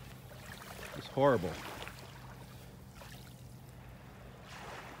 It's horrible.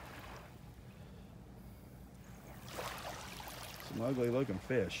 Some ugly looking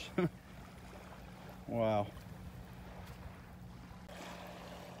fish. Wow.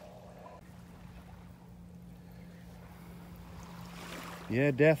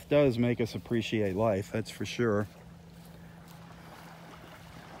 Yeah, death does make us appreciate life, that's for sure.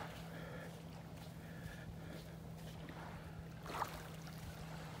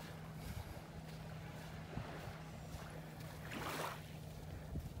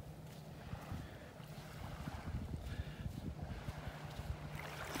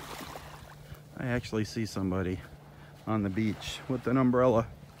 I actually see somebody on the beach with an umbrella.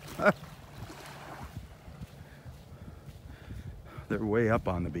 They're way up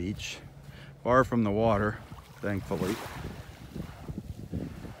on the beach, far from the water, thankfully.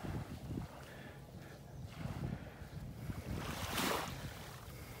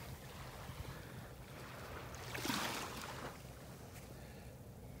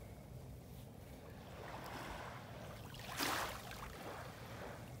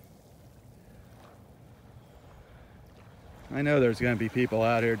 I know there's going to be people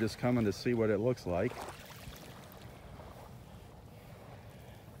out here just coming to see what it looks like.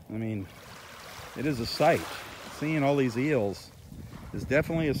 I mean, it is a sight. Seeing all these eels is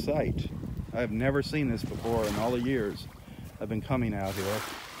definitely a sight. I've never seen this before in all the years I've been coming out here.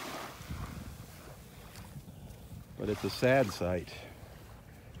 but it's a sad sight.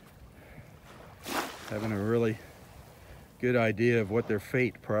 Having a really good idea of what their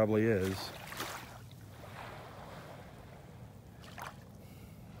fate probably is.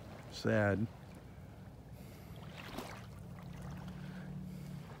 Sad.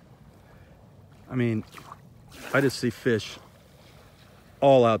 I mean, I just see fish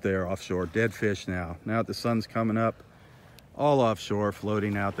all out there offshore, dead fish now. Now that the sun's coming up, all offshore,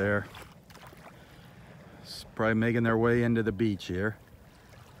 floating out there. It's probably making their way into the beach here.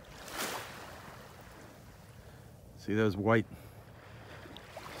 See those white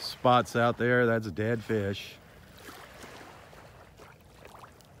spots out there? That's dead fish.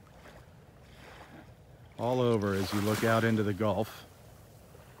 All over as you look out into the Gulf.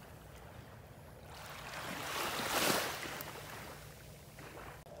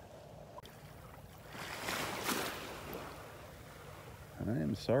 I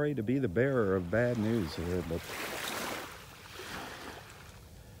am sorry to be the bearer of bad news here, but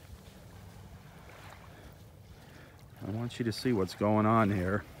I want you to see what's going on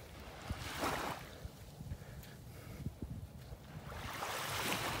here.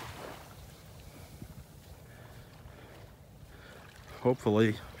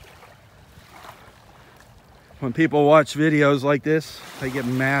 Hopefully, when people watch videos like this, they get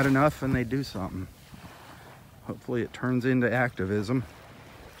mad enough and they do something. Hopefully it turns into activism.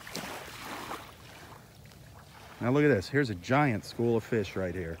 Now look at this. Here's a giant school of fish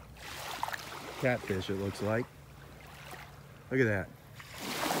right here. Catfish, it looks like. Look at that.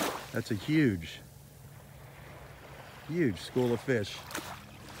 That's a huge, huge school of fish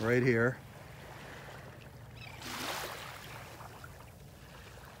right here.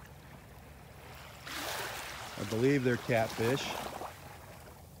 I believe they're catfish.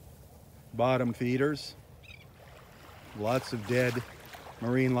 Bottom feeders. Lots of dead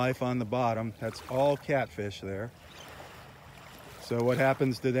marine life on the bottom. That's all catfish there. So what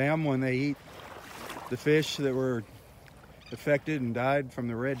happens to them when they eat the fish that were affected and died from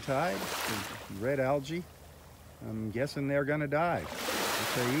the red tide, the red algae? I'm guessing they're gonna die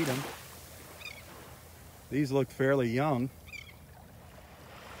if they eat them. These look fairly young.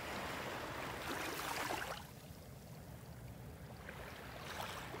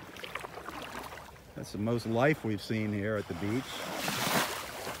 That's the most life we've seen here at the beach.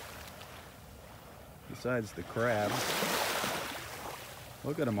 Besides the crabs.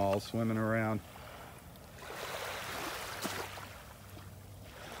 Look at them all swimming around.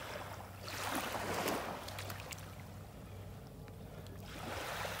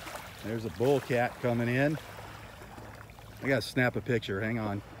 There's a bullcat coming in. I gotta snap a picture, hang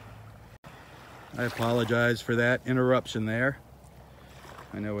on. I apologize for that interruption there.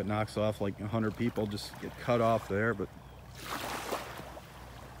 I know it knocks off like 100 people, just get cut off there, but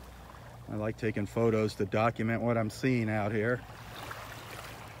I like taking photos to document what I'm seeing out here.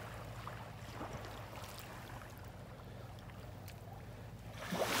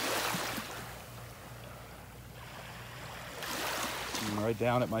 And right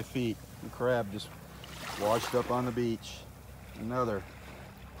down at my feet, the crab just washed up on the beach. Another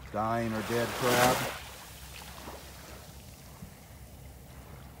dying or dead crab.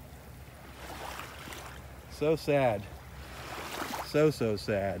 So sad. So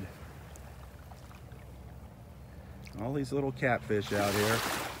sad. All these little catfish out here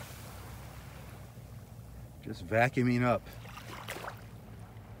just vacuuming up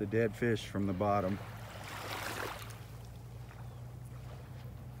the dead fish from the bottom.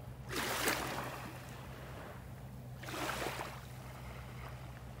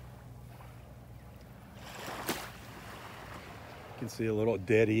 You can see a little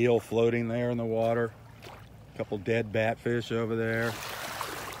dead eel floating there in the water. A couple dead batfish over there.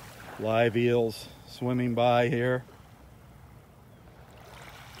 Live eels swimming by here.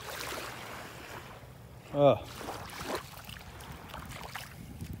 Oh.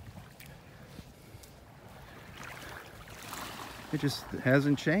 It just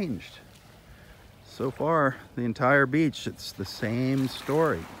hasn't changed. So far, the entire beach, it's the same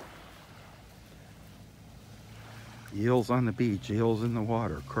story. Eels on the beach, eels in the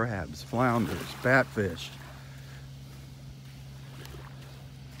water, crabs, flounders, batfish.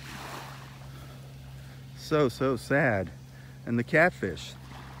 So sad. And the catfish.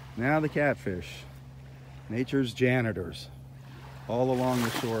 Now the catfish. Nature's janitors. All along the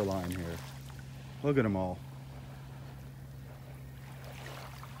shoreline here. Look at them all.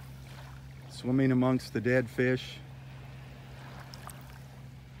 Swimming amongst the dead fish.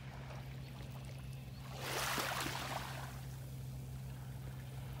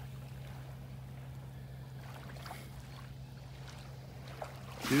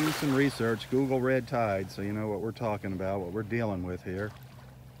 Do some research, Google red tide, so you know what we're talking about, what we're dealing with here.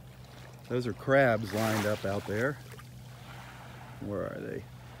 Those are crabs lined up out there. Where are they?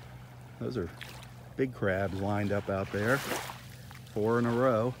 Those are big crabs lined up out there. 4 in a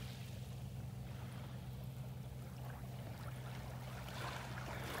row.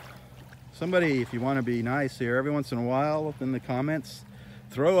 Somebody, if you want to be nice here, every once in a while in the comments,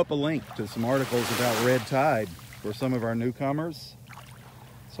 throw up a link to some articles about red tide for some of our newcomers,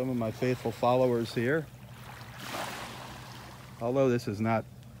 some of my faithful followers here. Although this is not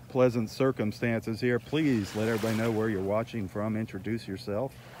pleasant circumstances here, please let everybody know where you're watching from. Introduce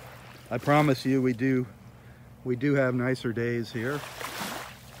yourself. I promise you we do have nicer days here.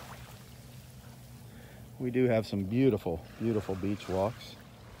 We do have some beautiful, beautiful beach walks.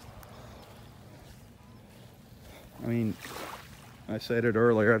 I mean, I said it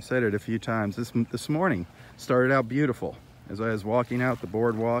earlier, I've said it a few times. This morning started out beautiful as I was walking out the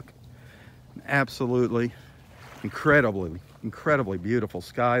boardwalk. Absolutely incredibly beautiful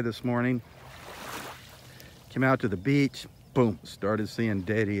sky this morning. Came out to the beach, boom, started seeing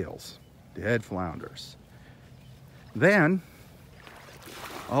dead eels, dead flounders. Then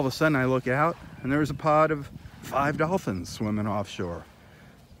all of a sudden I look out and there's a pod of 5 dolphins swimming offshore.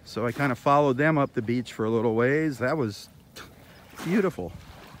 So I kind of followed them up the beach for a little ways. That was beautiful.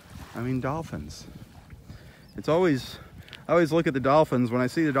 I mean, dolphins. I always look at the dolphins. When I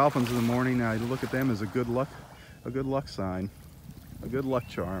see the dolphins in the morning, I look at them as a good luck sign, a good luck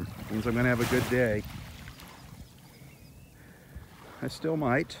charm. It means I'm gonna have a good day. I still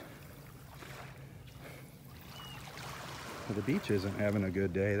might. Well, the beach isn't having a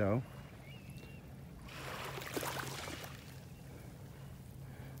good day though.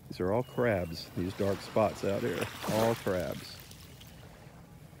 These are all crabs, these dark spots out here, all crabs.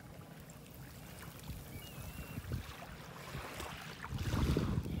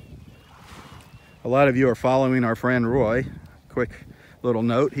 A lot of you are following our friend Roy. Quick little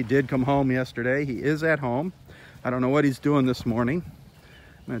note, he did come home yesterday. He is at home. I don't know what he's doing this morning.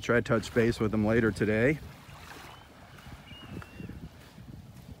 I'm gonna try to touch base with him later today.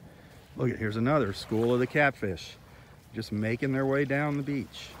 Look, here's another school of the catfish. Just making their way down the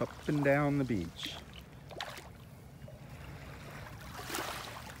beach, up and down the beach.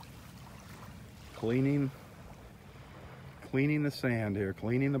 Cleaning the sand here,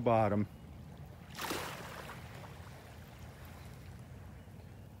 cleaning the bottom.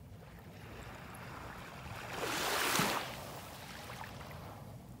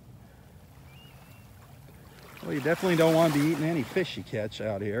 Well, you definitely don't want to be eating any fish you catch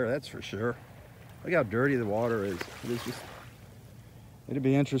out here, that's for sure. Look how dirty the water is. It'd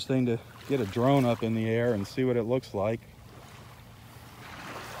be interesting to get a drone up in the air and see what it looks like.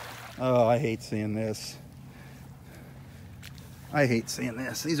 Oh, I hate seeing this. I hate seeing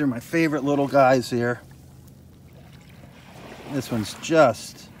this. These are my favorite little guys here. This one's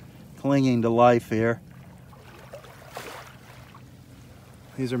just clinging to life here.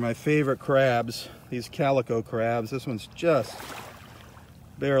 These are my favorite crabs, these calico crabs. This one's just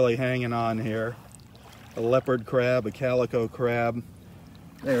barely hanging on here. A leopard crab, a calico crab.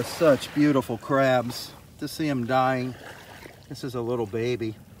 They're such beautiful crabs. To see them dying. This is a little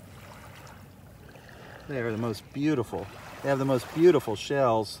baby. They are the most beautiful. They have the most beautiful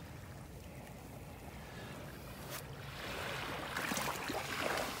shells.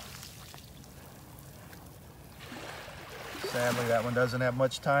 Sadly, that one doesn't have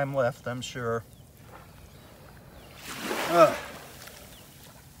much time left, I'm sure.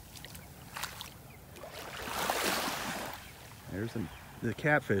 There's the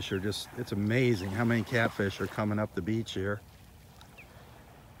catfish are just, it's amazing how many catfish are coming up the beach here.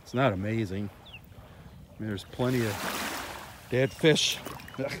 It's not amazing. I mean, there's plenty of dead fish.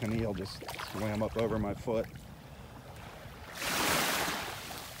 An eel just swam up over my foot.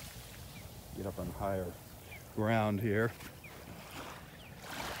 Get up on higher ground here.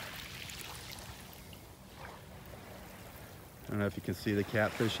 I don't know if you can see the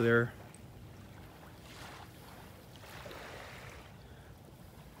catfish there.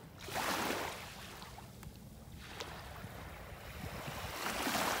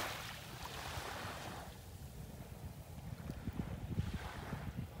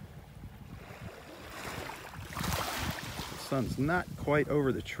 The sun's not quite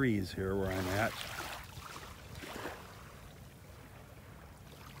over the trees here where I'm at.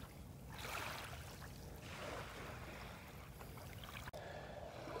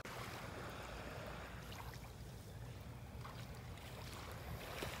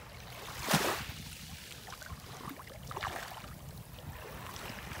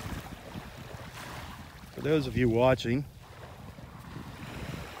 For those of you watching,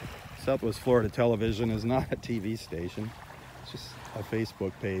 Southwest Florida Television is not a TV station. It's just a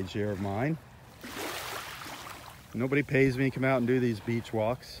Facebook page here of mine. Nobody pays me to come out and do these beach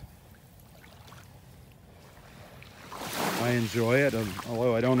walks. I enjoy it,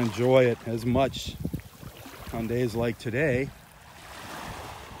 although I don't enjoy it as much on days like today.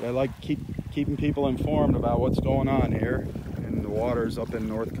 I like keeping people informed about what's going on here in the waters up in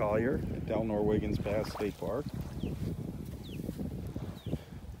North Collier, at Delnor-Wiggins Pass State Park.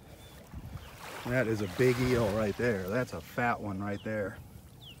 That is a big eel right there. That's a fat one right there.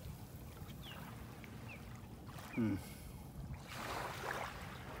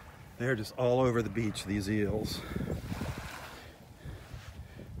 They're just all over the beach, these eels.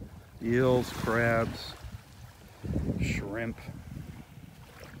 Eels, crabs, shrimp,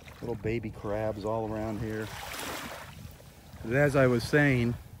 little baby crabs all around here. But as I was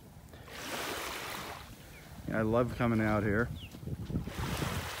saying, I love coming out here.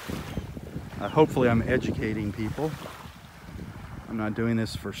 Hopefully I'm educating people. I'm not doing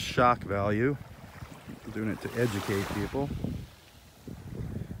this for shock value. I'm doing it to educate people.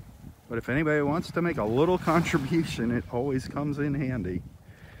 But if anybody wants to make a little contribution, it always comes in handy.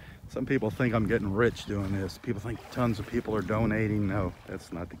 Some people think I'm getting rich doing this. People think tons of people are donating. No,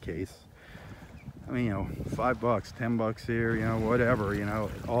 that's not the case. I mean, you know, $5, $10 here, you know, whatever, you know,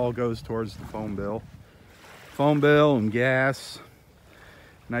 it all goes towards the phone bill. Phone bill and gas.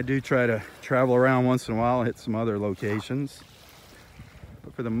 And I do try to travel around once in a while, hit some other locations.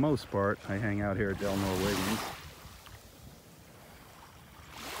 But for the most part, I hang out here at Delnor-Wiggins.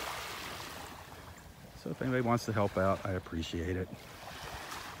 So if anybody wants to help out, I appreciate it.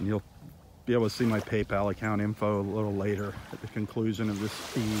 And you'll be able to see my PayPal account info a little later at the conclusion of this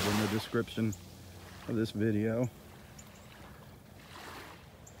feed in the description of this video.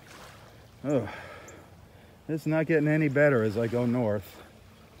 Oh, it's not getting any better as I go north.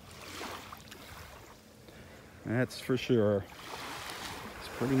 That's for sure. It's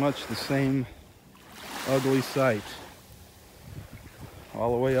pretty much the same ugly sight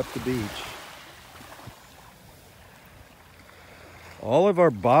all the way up the beach. All of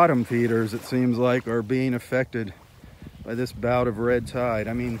our bottom feeders, it seems like, are being affected by this bout of red tide.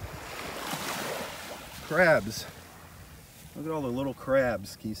 I mean, crabs. Look at all the little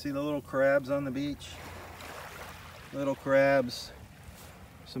crabs. Can you see the little crabs on the beach? Little crabs.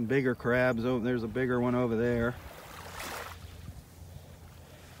 Some bigger crabs. Oh, there's a bigger one over there.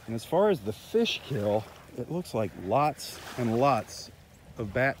 And as far as the fish kill, it looks like lots and lots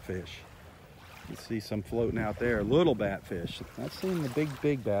of batfish. You see some floating out there, little batfish. Not seeing the big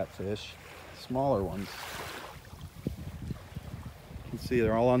batfish, smaller ones. You can see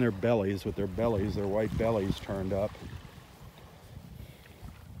they're all on their bellies with their white bellies turned up.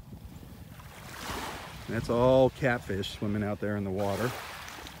 And that's all catfish swimming out there in the water.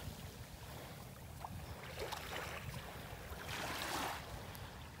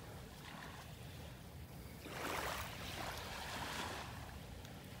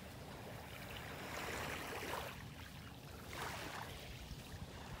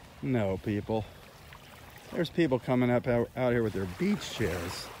 No, people. There's people coming up out here with their beach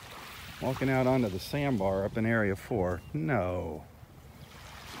chairs, walking out onto the sandbar up in Area 4. No.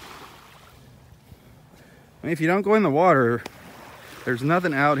 I mean, if you don't go in the water, there's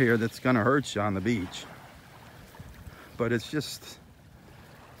nothing out here that's going to hurt you on the beach. But it's just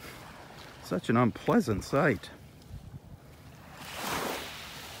such an unpleasant sight.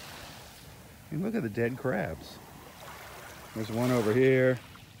 I mean, look at the dead crabs. There's one over here.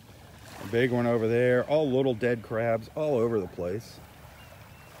 A big one over there, all little dead crabs all over the place.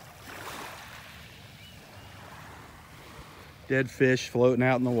 Dead fish floating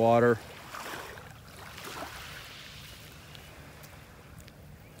out in the water.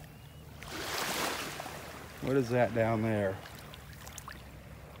 What is that down there?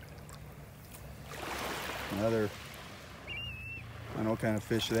 Another, I don't know what kind of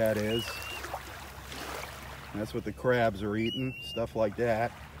fish that is. That's what the crabs are eating, stuff like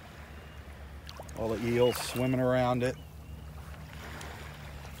that. All the eels swimming around it.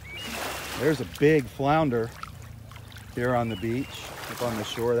 There's a big flounder here on the beach, up on the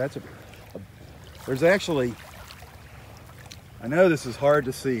shore. That's there's actually, I know this is hard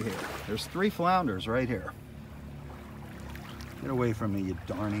to see here. There's 3 flounders right here. Get away from me, you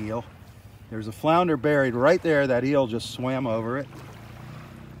darn eel. There's a flounder buried right there. That eel just swam over it.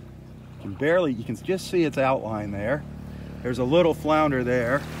 You can just see its outline there. There's a little flounder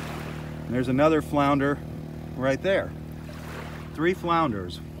there. And there's another flounder right there. 3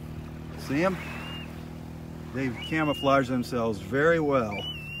 flounders. See them? They've camouflaged themselves very well.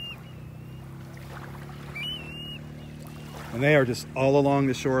 And they are just all along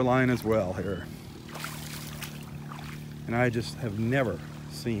the shoreline as well here. And I just have never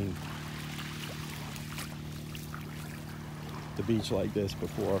seen the beach like this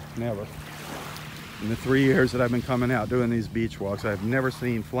before, never. In the 3 years that I've been coming out doing these beach walks, I've never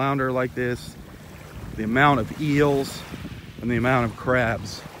seen flounder like this, the amount of eels and the amount of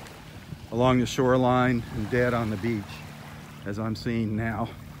crabs along the shoreline and dead on the beach as I'm seeing now.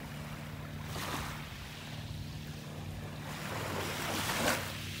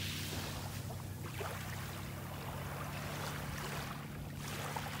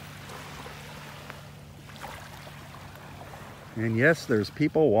 And yes, there's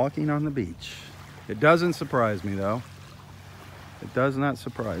people walking on the beach. It doesn't surprise me though. It does not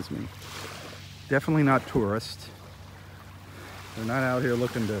surprise me. Definitely not tourists. They're not out here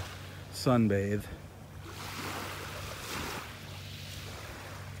looking to sunbathe.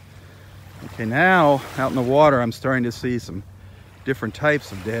 Okay, now out in the water, I'm starting to see some different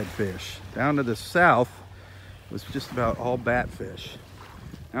types of dead fish. Down to the south was just about all batfish.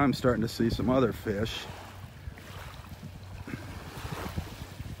 Now I'm starting to see some other fish.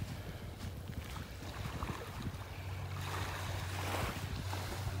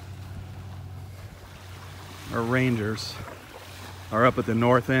 Our rangers are up at the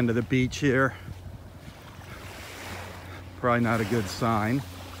north end of the beach here. Probably not a good sign.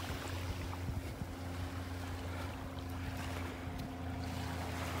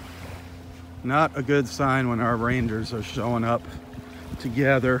 Not a good sign when our rangers are showing up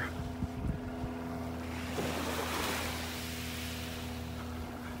together.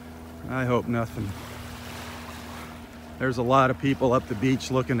 I hope nothing. There's a lot of people up the beach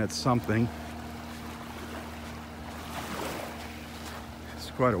looking at something.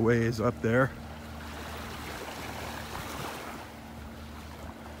 It's quite a ways up there.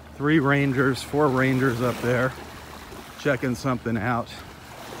 3 rangers, 4 rangers up there checking something out.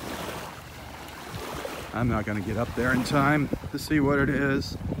 I'm not going to get up there in time to see what it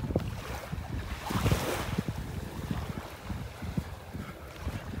is.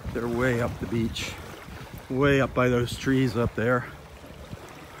 They're way up the beach, way up by those trees up there.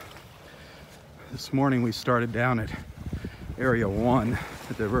 This morning we started down at Area 1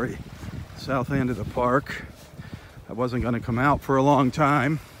 at the very south end of the park. I wasn't going to come out for a long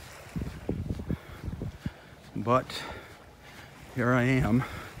time, but here I am.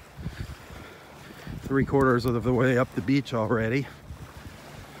 3/4 of the way up the beach already.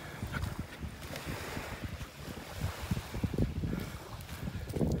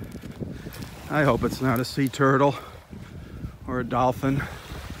 I hope it's not a sea turtle or a dolphin.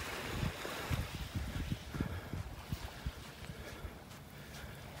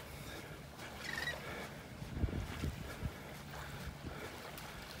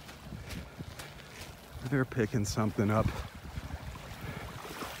 They're picking something up.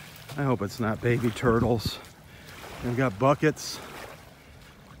 I hope it's not baby turtles. They've got buckets.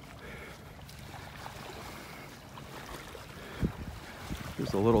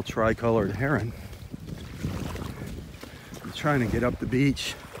 There's a little tricolored heron. I'm trying to get up the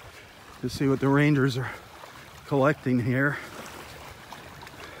beach to see what the rangers are collecting here.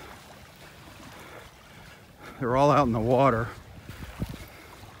 They're all out in the water.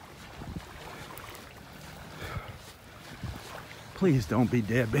 Please don't be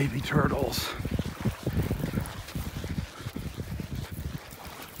dead baby turtles.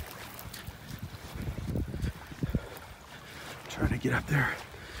 I'm trying to get up there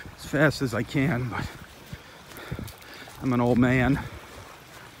as fast as I can, but I'm an old man.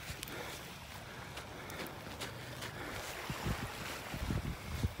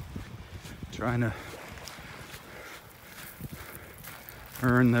 Trying to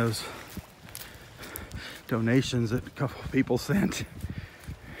earn those donations that a couple people sent.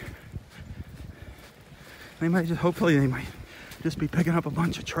 They might just, hopefully they might just be picking up a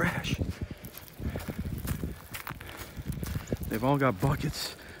bunch of trash. They've all got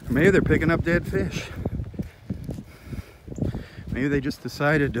buckets. Or maybe they're picking up dead fish. Maybe they just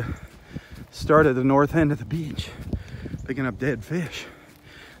decided to start at the north end of the beach, picking up dead fish.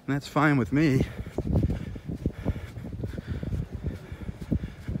 And that's fine with me.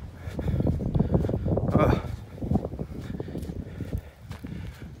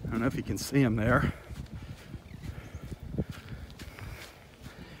 I don't know if you can see them there.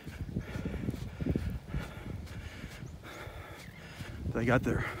 They got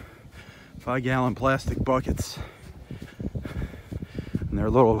their 5-gallon plastic buckets and their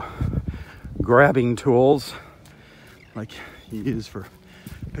little grabbing tools like you use for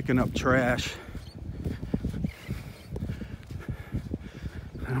picking up trash.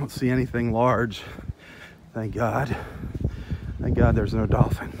 I don't see anything large, thank God. Thank God there's no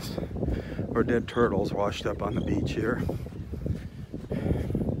dolphins or dead turtles washed up on the beach here.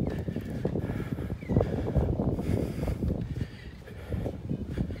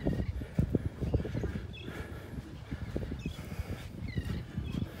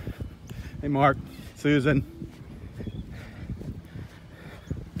 Hey Mark, Susan.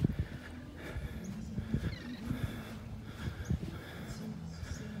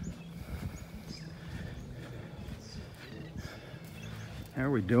 How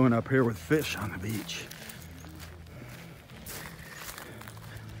are we doing up here with fish on the beach?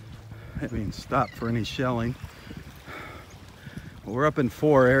 Haven't even stopped for any shelling. Well, we're up in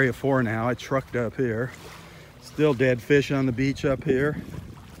area 4 now. I trucked up here. Still dead fish on the beach up here.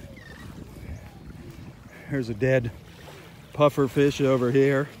 Here's a dead puffer fish over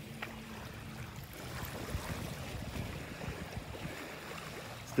here.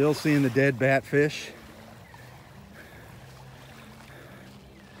 Still seeing the dead batfish.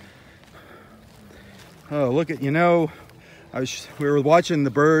 Oh, look at, you know, we were watching the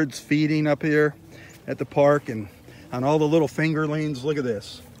birds feeding up here at the park, and on all the little fingerlings. Look at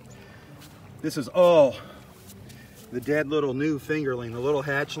this. This is all the dead little new fingerling, the little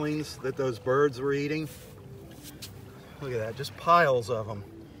hatchlings that those birds were eating. Look at that, just piles of them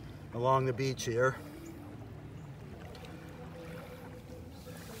along the beach here.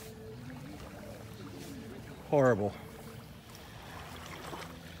 Horrible.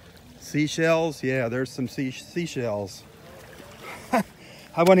 Seashells? Yeah, there's some seashells. I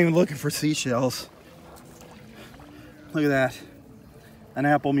wasn't even looking for seashells. Look at that. An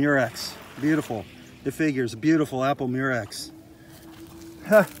apple murex. Beautiful. It figures. Beautiful apple murex.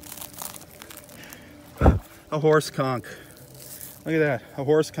 A horse conch. Look at that. A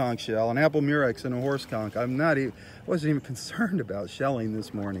horse conch shell. An apple murex and a horse conch. I wasn't even concerned about shelling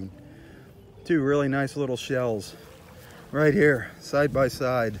this morning. Two really nice little shells. Right here. Side by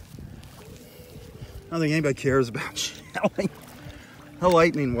side. I don't think anybody cares about shelling. A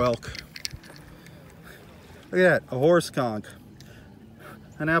lightning whelk. Look at that, a horse conch.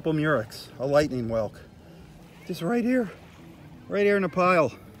 An apple murex, a lightning whelk. Just right here in a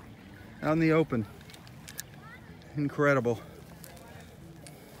pile, out in the open. Incredible.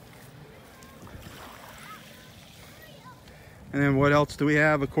 And then what else do we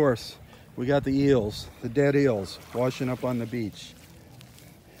have? Of course, we got the eels, the dead eels, washing up on the beach.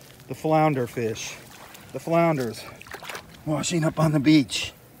 The flounder fish. The flounders washing up on the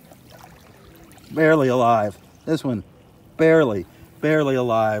beach. Barely alive. This one, barely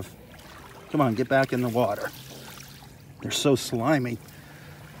alive. Come on, get back in the water. They're so slimy.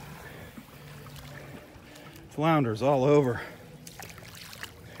 Flounders all over.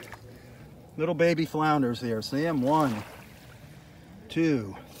 Little baby flounders here. See them? 1,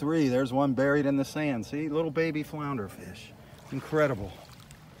 2, 3. There's one buried in the sand. See, little baby flounder fish. Incredible.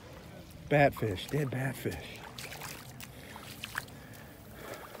 Batfish, dead batfish.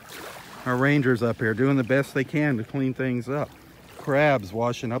 Our rangers up here doing the best they can to clean things up. Crabs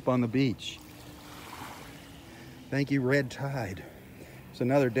washing up on the beach. Thank you, red tide. There's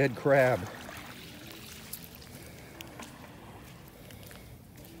another dead crab.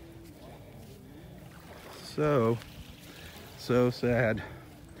 So sad.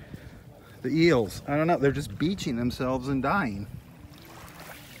 The eels, I don't know, they're just beaching themselves and dying.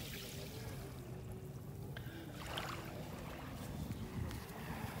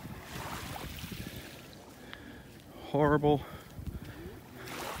 A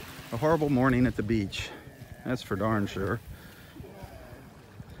horrible morning at the beach. That's for darn sure.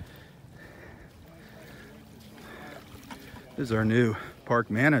 This is our new park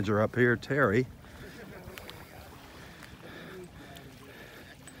manager up here, Terry.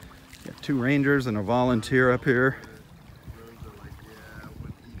 Got 2 rangers and a volunteer up here.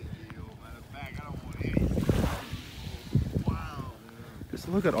 Just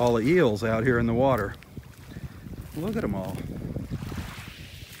look at all the eels out here in the water. Look at them all.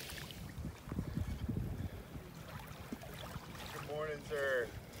 Good morning, sir.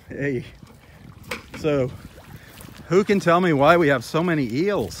 Hey. So, who can tell me why we have so many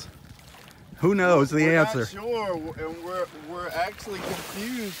eels? Who knows the answer? We're not sure, and we're actually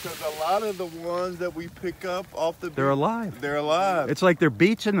confused because a lot of the ones that we pick up off the beach, they're alive. They're alive. It's like they're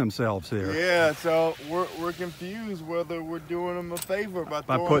beaching themselves here. Yeah, so we're confused whether we're doing them a favor by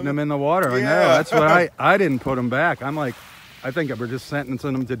putting them in the water. Yeah. I know. That's what I didn't put them back. I'm like, I think we're just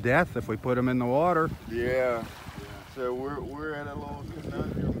sentencing them to death if we put them in the water. Yeah. So we're at a little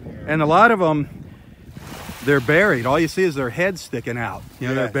conundrum here. And a lot of them, they're buried. All you see is their heads sticking out. You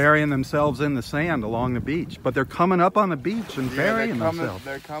know, Yes. They're burying themselves in the sand along the beach. But they're coming up on the beach and burying themselves.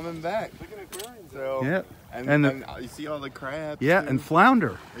 They're coming back. So Yeah. And you see all the crabs. Yeah, too? and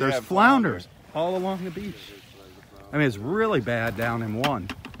flounder. There's Yeah, flounders all along the beach. I mean, it's really bad down in one.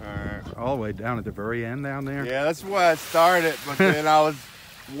 Alright. All the way down at the very end down there. Yeah, that's where I started, but then I was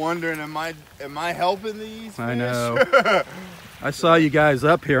wondering, am I helping these fish? I know. I saw you guys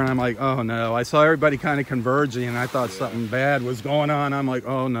up here and I'm like, oh no. I saw everybody kind of converging and I thought something bad was going on. I'm like,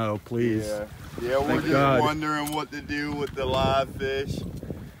 oh no, please. Yeah, we're Thank just God. wondering what to do with the live fish.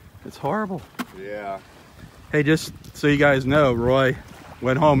 It's horrible. Yeah. Hey, just so you guys know, Roy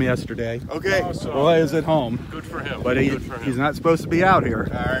went home yesterday. Okay. Awesome. Roy is at home. Good for him. But Good for him. he's not supposed to be out here.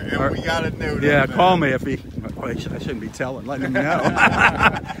 All right, and we got to know that. Yeah, man. call me if he. Well, I shouldn't be letting him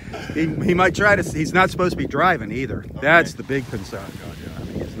know. he might try to. He's not supposed to be driving either. Okay. That's the big concern. I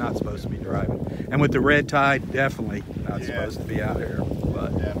mean, he's not supposed to be driving. And with the red tide, definitely not supposed to be out here.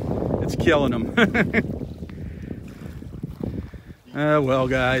 But it's killing him. Well,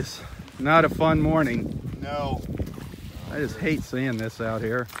 guys, not a fun morning. No. I just hate seeing this out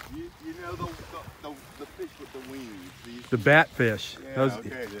here. You know the fish with the wings. The batfish.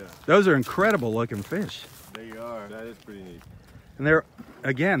 Yeah, Those are incredible looking fish. They are. That is pretty neat. And they're,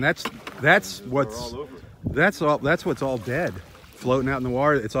 again, that's what's all over. that's what's all dead, floating out in the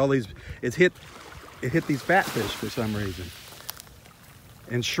water. It's all these. It hit these batfish for some reason.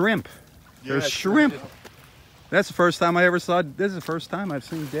 And shrimp. There's shrimp. That's the first time I ever saw. This is the first time I've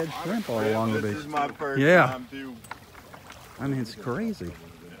seen dead shrimp all along the beach. This is my first Yeah. time too. I mean, it's crazy.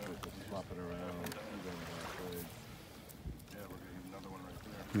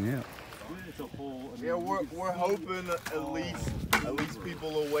 Yeah. Yeah, we're hoping at least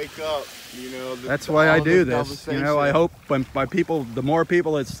people will wake up. You know. That's why I all do this. You know, I conversation. hope the more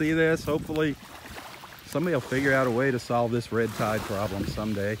people that see this, hopefully somebody will figure out a way to solve this red tide problem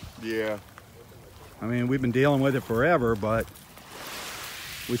someday. Yeah. I mean, we've been dealing with it forever, but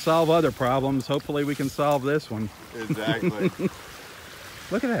we solve other problems. Hopefully we can solve this one. Exactly.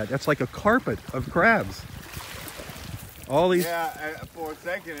 Look at that. That's like a carpet of crabs. All these. Yeah, for a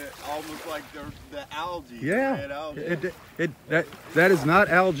second, it almost like the algae. Yeah. Red algae. That is not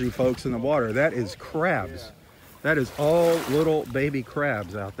algae, folks, in the water. That is crabs. Yeah. That is all little baby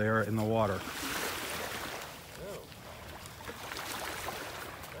crabs out there in the water.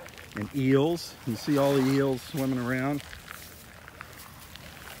 And eels. You see all the eels swimming around.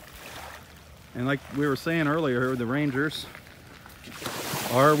 And like we were saying earlier, the Rangers,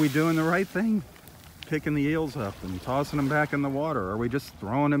 are we doing the right thing? Picking the eels up and tossing them back in the water? Are we just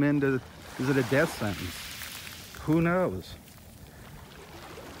throwing them into, is it a death sentence? Who knows?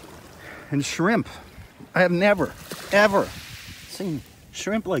 And shrimp. I have never, ever seen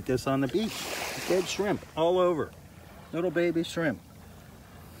shrimp like this on the beach. Dead shrimp all over. Little baby shrimp.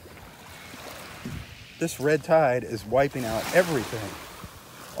 This red tide is wiping out everything.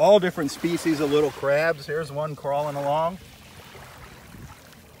 All different species of little crabs. Here's one crawling along.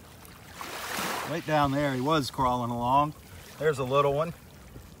 Right down there, he was crawling along. There's a little one.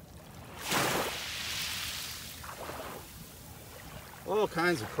 All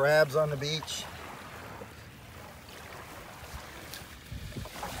kinds of crabs on the beach.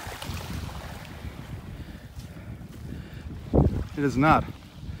 It is not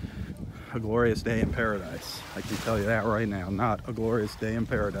a glorious day in paradise. I can tell you that right now. Not a glorious day in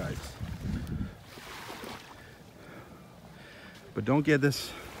paradise. But don't get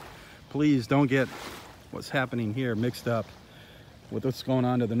this, please don't get what's happening here mixed up with what's going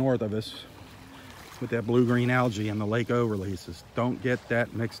on to the north of us with that blue-green algae and the Lake O releases. Don't get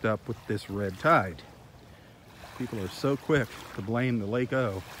that mixed up with this red tide. People are so quick to blame the Lake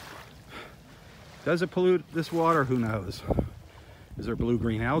O. Does it pollute this water? Who knows? Is there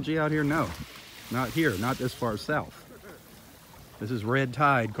blue-green algae out here? No, not here, not this far south. This is red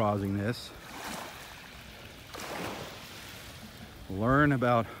tide causing this. Learn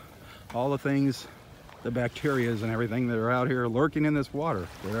about all the things, the bacterias and everything that are out here lurking in this water.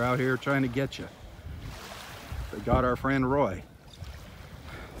 They're out here trying to get you. They got our friend Roy.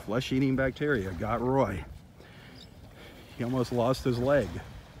 Flesh-eating bacteria got Roy. He almost lost his leg.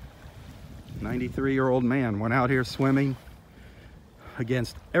 93-year-old man went out here swimming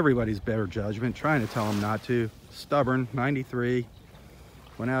against everybody's better judgment, trying to tell him not to. Stubborn, 93,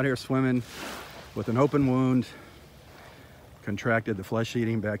 went out here swimming with an open wound, contracted the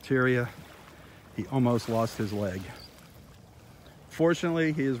flesh-eating bacteria. He almost lost his leg.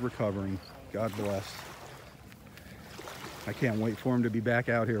 Fortunately, he is recovering. God bless. I can't wait for him to be back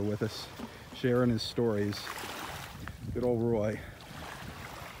out here with us, sharing his stories. Good old Roy.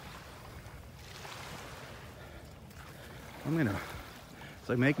 As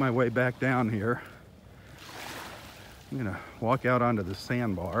I make my way back down here, I'm gonna walk out onto the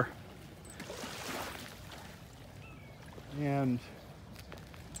sandbar. and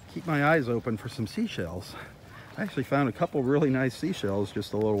keep my eyes open for some seashells. I actually found a couple really nice seashells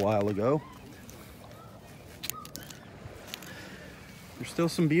just a little while ago. There's still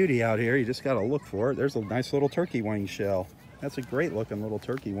some beauty out here. You just got to look for it. There's a nice little turkey wing shell. That's a great looking little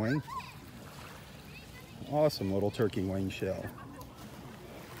turkey wing. Awesome little turkey wing shell.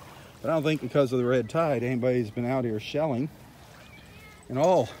 But I don't think because of the red tide anybody's been out here shelling. And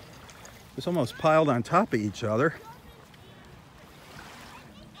all it's almost piled on top of each other.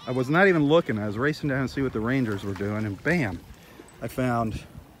 I was not even looking. I was racing down to see what the rangers were doing, and bam, I found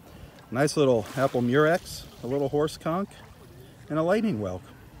a nice little apple murex, a little horse conch, and a lightning whelk,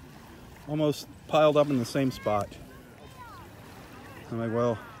 almost piled up in the same spot. I'm like,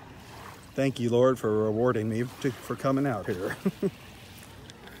 well, thank you, Lord, for rewarding me for coming out here.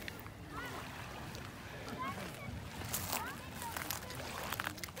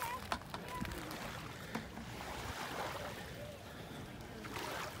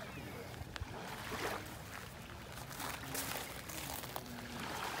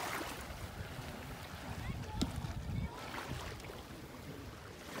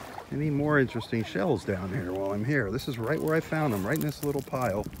 Any more interesting shells down here while I'm here? This is right where I found them, right in this little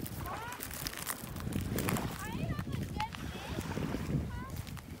pile.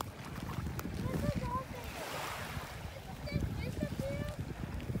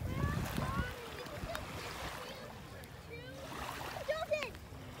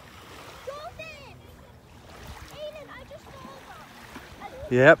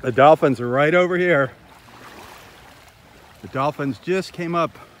 Yep, the dolphins are right over here. The dolphins just came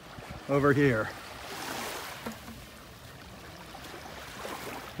up over here.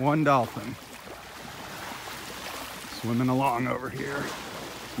 One dolphin swimming along over here,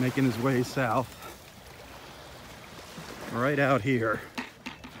 making his way south. Right out here.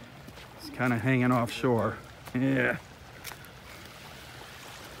 It's kind of hanging offshore. Yeah.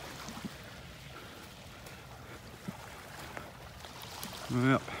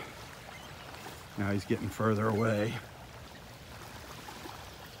 Yep. Now he's getting further away.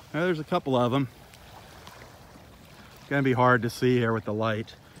 Now there's a couple of them. It's gonna be hard to see here with the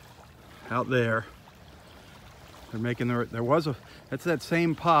light. Out there. They're making that's that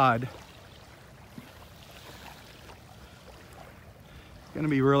same pod. It's gonna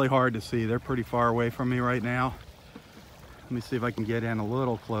be really hard to see. They're pretty far away from me right now. Let me see if I can get in a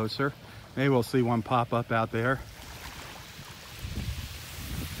little closer. Maybe we'll see one pop up out there.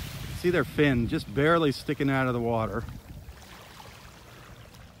 See their fin just barely sticking out of the water.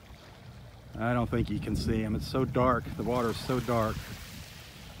 I don't think you can see them. It's so dark. The water's so dark.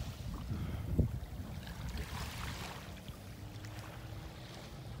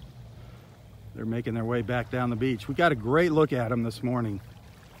 They're making their way back down the beach. We got a great look at them this morning.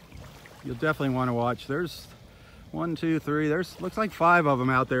 You'll definitely want to watch. There's 1, 2, 3. Looks like 5 of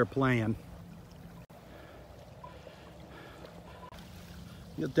them out there playing.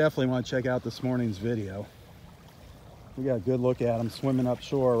 You'll definitely want to check out this morning's video. We got a good look at them swimming up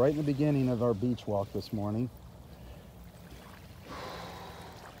shore right in the beginning of our beach walk this morning.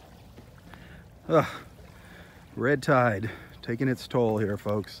 Ugh. Red tide taking its toll here,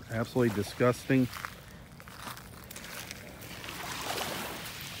 folks. Absolutely disgusting.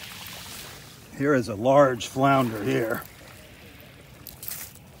 Here is a large flounder here.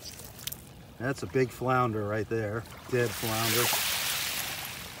 That's a big flounder right there. Dead flounder.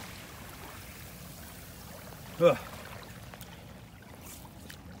 Ugh.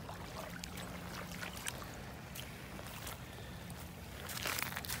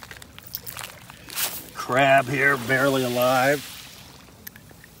 Crab here, barely alive.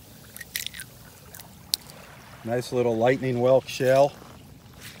 Nice little lightning whelk shell.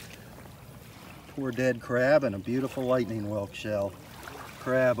 Poor dead crab and a beautiful lightning whelk shell.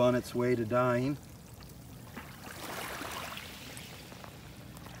 Crab on its way to dying.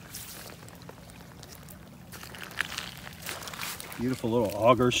 Beautiful little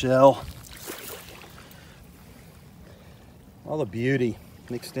auger shell. All the beauty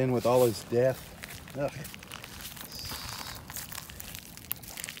mixed in with all his death. Ugh.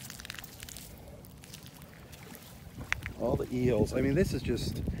 All the eels. I mean, this is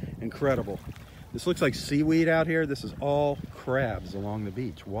just incredible. This looks like seaweed out here. This is all crabs along the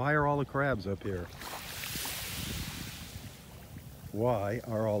beach. Why are all the crabs up here? Why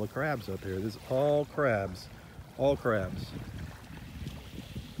are all the crabs up here? This is all crabs. All crabs.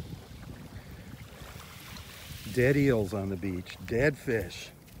 Dead eels on the beach. Dead fish.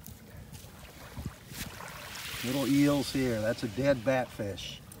 Little eels here. That's a dead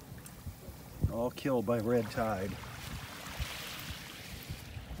batfish. All killed by red tide.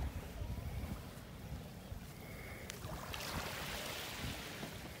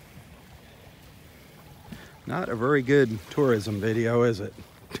 Not a very good tourism video, is it?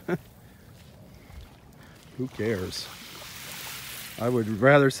 Who cares? I would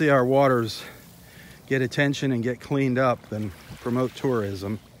rather see our waters get attention and get cleaned up than promote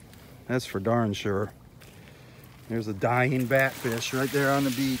tourism. That's for darn sure. There's a dying batfish right there on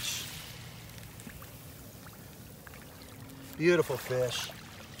the beach. Beautiful fish.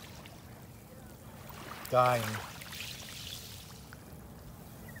 Dying.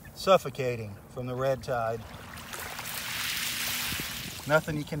 Suffocating from the red tide.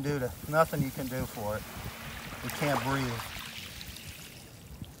 Nothing you can do for it. It can't breathe.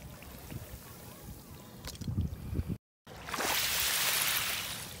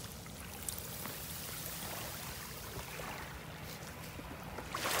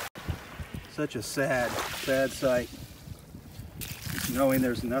 Such a sad sight. Knowing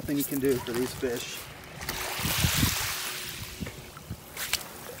there's nothing you can do for these fish.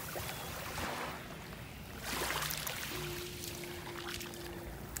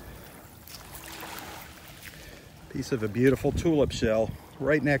 Piece of a beautiful tulip shell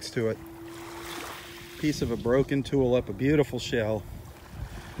right next to it. Piece of a broken tulip, a beautiful shell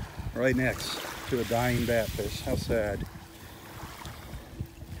right next to a dying batfish. How sad.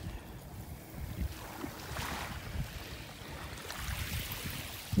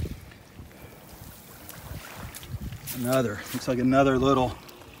 Looks like another little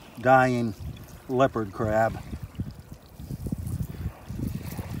dying leopard crab.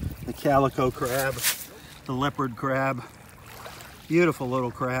 The calico crab, the leopard crab. Beautiful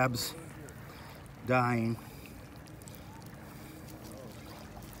little crabs dying.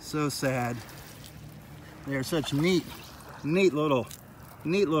 So sad. They are such neat little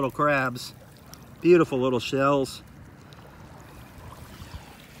crabs. Beautiful little shells.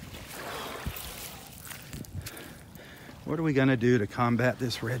 What are we gonna do to combat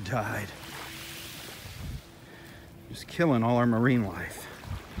this red tide? Just killing all our marine life.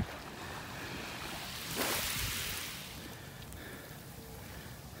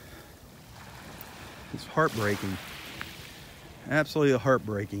 It's heartbreaking. Absolutely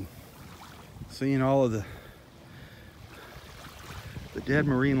heartbreaking. Seeing all of the dead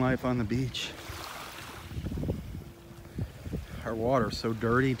marine life on the beach. Our water's so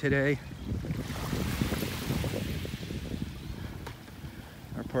dirty today.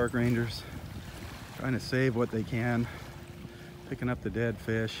 Park rangers trying to save what they can, picking up the dead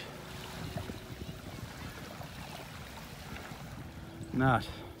fish. Not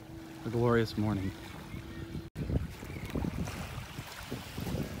a glorious morning.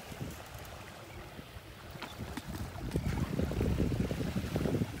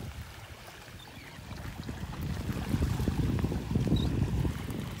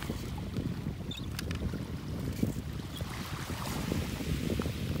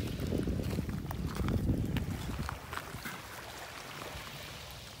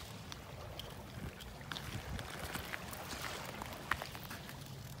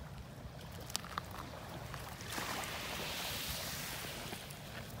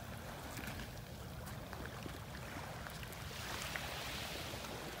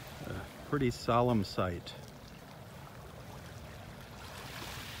 Pretty solemn sight.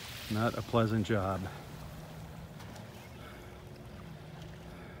 Not a pleasant job.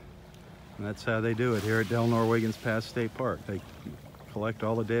 And that's how they do it here at Delnor-Wiggins Pass State Park. They collect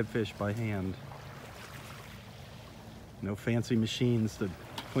all the dead fish by hand. No fancy machines to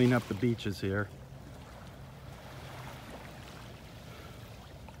clean up the beaches here.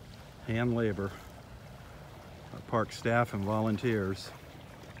 Hand labor. Our park staff and volunteers.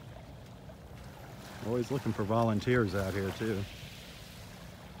 Always looking for volunteers out here too.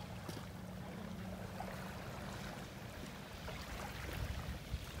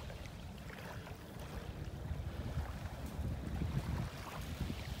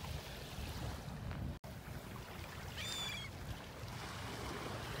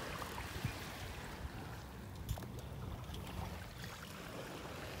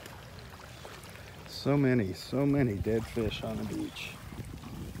 So many dead fish on the beach.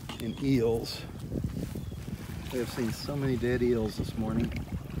 And eels. We have seen so many dead eels this morning.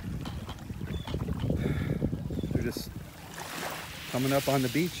 They're just coming up on the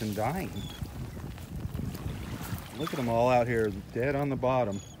beach and dying. Look at them all out here, dead on the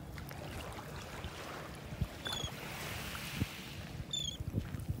bottom.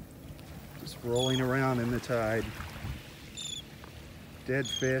 Just rolling around in the tide. Dead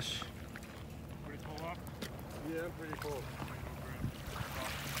fish. Pretty full up? Yeah, pretty full.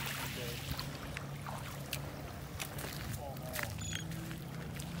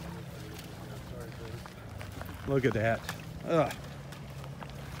 Look at that. Ugh.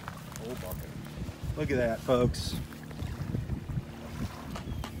 Whole bucket. Look at that, folks.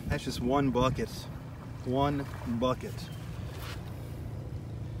 That's just one bucket. One bucket.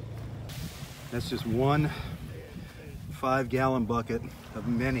 That's just one 5-gallon bucket of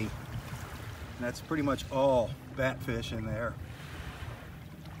many. And that's pretty much all batfish in there.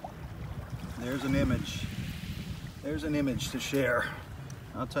 There's an image. There's an image to share.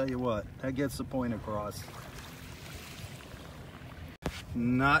 I'll tell you what, that gets the point across.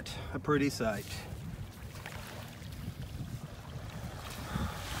 Not a pretty sight.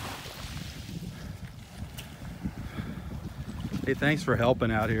 Hey, thanks for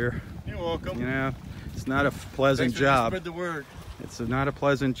helping out here. You're welcome. You know, it's not a pleasant job. Spread the word. It's not a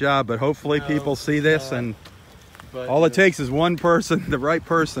pleasant job, but hopefully people see this, and but, all it takes is one person, the right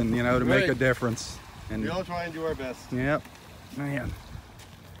person, you know, to make a difference. And we all try and do our best. Yep, man.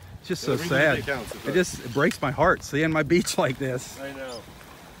 It's just so sad. It breaks my heart seeing my beach like this. I know.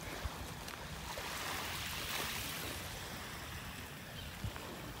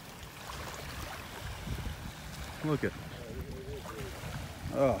 Look at,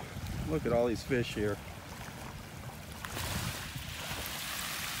 oh, look at all these fish here.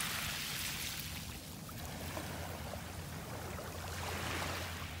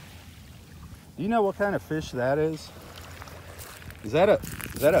 Do you know what kind of fish that is? Is that a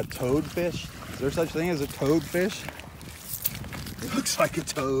toadfish? Is there such thing as a toadfish? It looks like a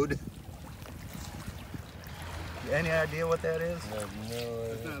toad. Any idea what that is? I have no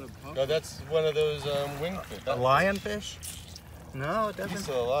idea. No, that's one of those wingfish. A lionfish? No, it doesn't. He's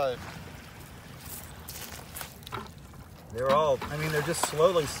still alive. They're all, I mean, they're just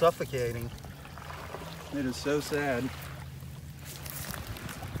slowly suffocating. It is so sad.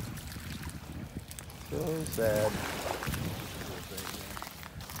 So sad.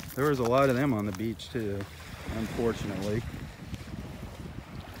 There was a lot of them on the beach too, unfortunately.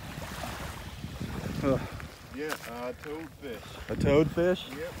 Ugh. Yeah, toadfish. A toadfish?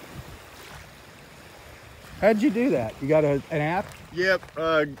 Yep. How'd you do that? You got an app? Yep,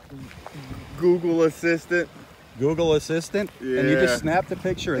 Google Assistant. Google Assistant? Yeah. And you just snapped a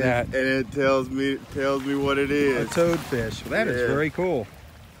picture of that. And it tells me what it is. A toadfish. Well, that is very cool.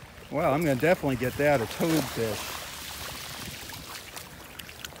 Wow, I'm gonna definitely get that, a toadfish.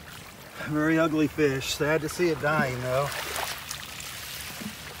 Very ugly fish. Sad to see it dying though.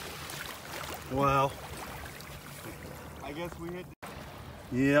 Wow. I guess we hit.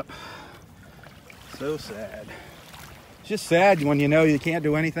 Yep. So sad. It's just sad when you know you can't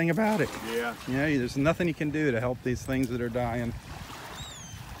do anything about it. Yeah. You know, there's nothing you can do to help these things that are dying.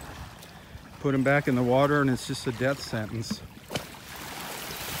 Put them back in the water and it's just a death sentence.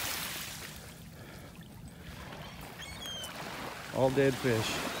 All dead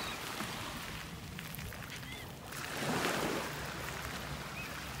fish.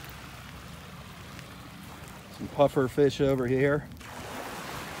 Some puffer fish over here.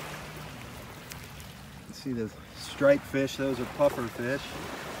 You see the striped fish, those are puffer fish.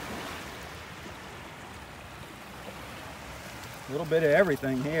 A little bit of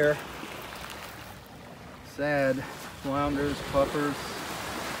everything here. Sad, flounders, puffers.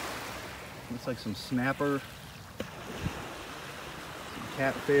 Looks like some snapper.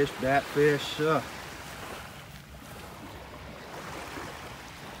 Catfish, batfish.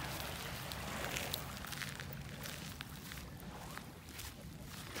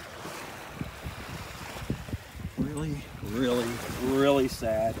 Really, really, really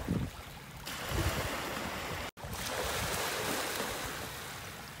sad.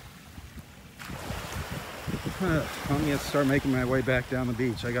 I'm gonna start making my way back down the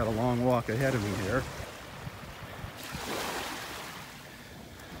beach. I got a long walk ahead of me here.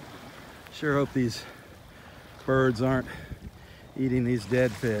 Sure hope these birds aren't eating these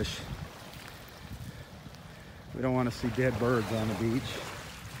dead fish. We don't want to see dead birds on the beach.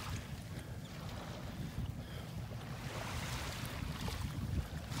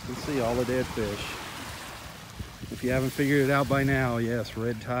 You can see all the dead fish. If you haven't figured it out by now, yes,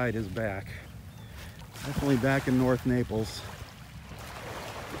 red tide is back. Definitely back in North Naples.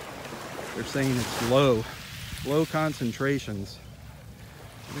 They're saying it's low concentrations.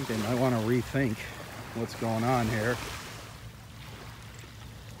 I think they might want to rethink what's going on here.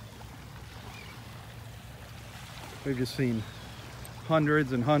 We've just seen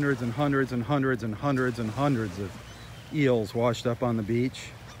hundreds and hundreds and hundreds and hundreds and hundreds and hundreds of eels washed up on the beach.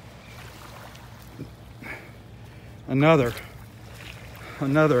 Another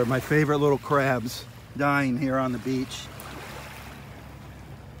of my favorite little crabs dying here on the beach.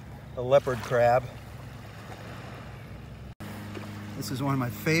 A leopard crab. This is one of my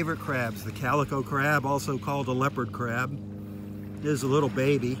favorite crabs, the calico crab, also called a leopard crab. It is a little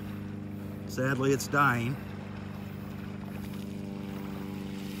baby. Sadly, it's dying.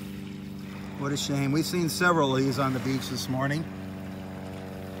 What a shame. We've seen several of these on the beach this morning.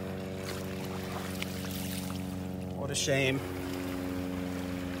 What a shame.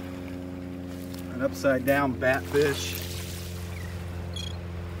 An upside down batfish.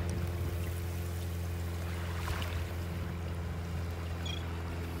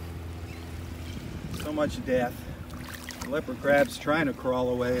 So much death. The leopard crab's trying to crawl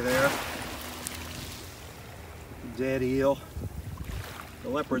away there. Dead eel. The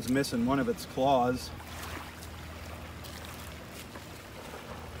leopard's missing one of its claws.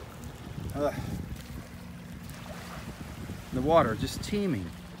 The water just teeming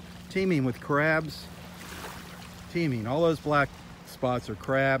with crabs. Teeming. All those black spots are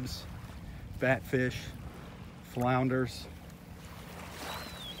crabs, batfish, flounders.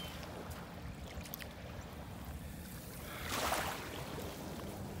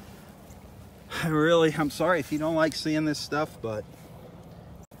 I'm sorry if you don't like seeing this stuff, but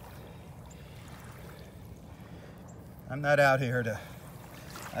I'm not out here to,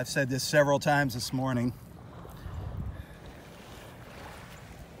 I've said this several times this morning,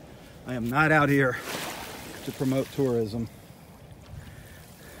 I am not out here to promote tourism.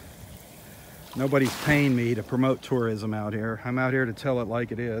 Nobody's paying me to promote tourism out here. I'm out here to tell it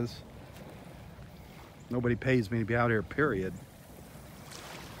like it is. Nobody pays me to be out here, period.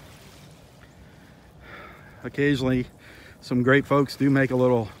 Occasionally, some great folks do make a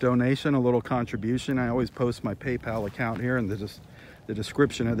little donation, a little contribution. I always post my PayPal account here in the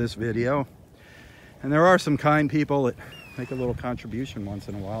description of this video. And there are some kind people that make a little contribution once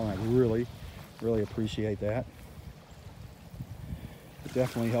in a while, and I really, really appreciate that. It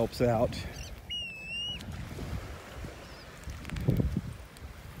definitely helps out.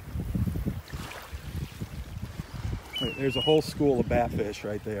 Wait, there's a whole school of batfish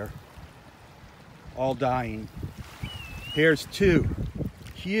right there, all dying. Here's two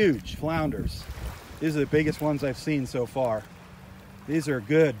huge flounders. These are the biggest ones I've seen so far. These are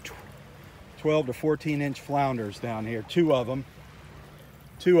good 12 to 14 inch flounders down here. Two of them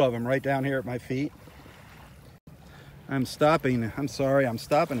right down here at my feet. I'm stopping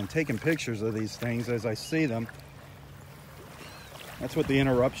and taking pictures of these things as I see them. That's what the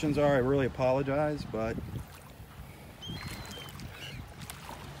interruptions are. I really apologize, but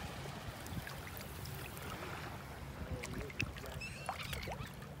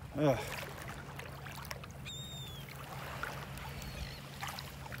ugh.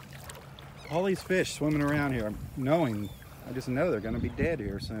 All these fish swimming around here, I just know they're going to be dead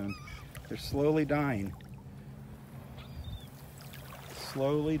here soon. They're slowly dying.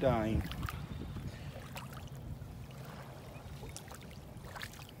 Slowly dying.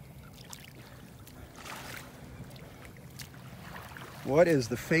 What is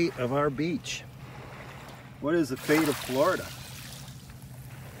the fate of our beach? What is the fate of Florida?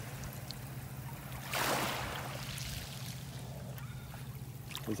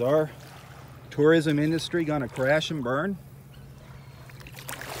 Is our tourism industry gonna crash and burn?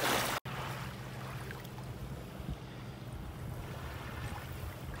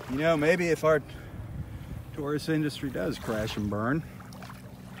 You know, maybe if our tourist industry does crash and burn,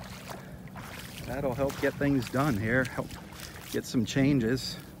 that'll help get things done here, help get some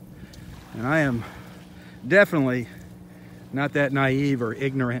changes. And I am definitely not that naive or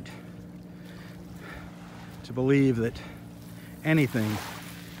ignorant to believe that anything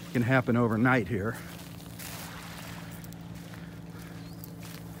can happen overnight here.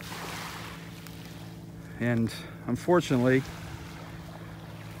 And unfortunately,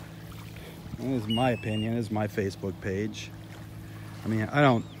 this is my opinion, this is my Facebook page. I mean, I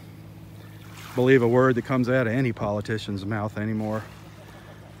don't believe a word that comes out of any politician's mouth anymore.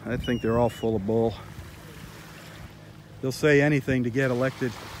 I think they're all full of bull. They'll say anything to get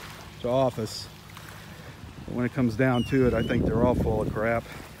elected to office. But when it comes down to it, I think they're all full of crap.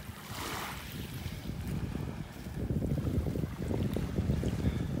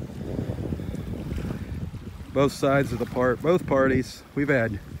 Both sides of both parties, we've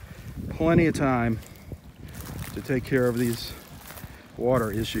had plenty of time to take care of these water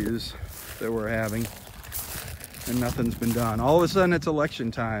issues that we're having, and nothing's been done. All of a sudden it's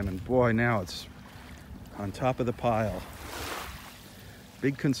election time, and boy, now it's on top of the pile.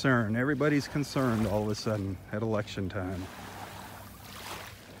 Big concern. Everybody's concerned all of a sudden at election time.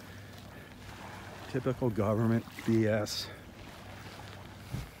 Typical government BS.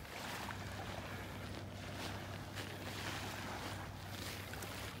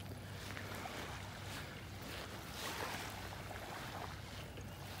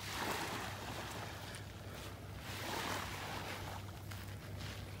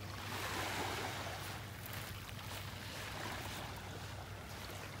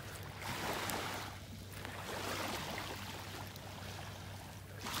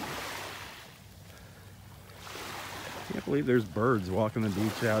 believe there's birds walking the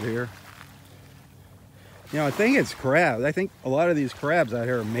beach out here. You know, I think it's crabs. I think a lot of these crabs out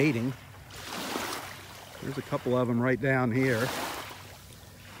here are mating. There's a couple of them right down here.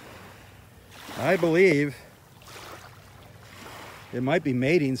 I believe it might be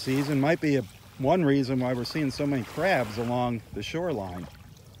mating season, might be one reason why we're seeing so many crabs along the shoreline.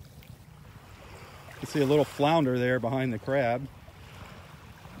 You can see a little flounder there behind the crab.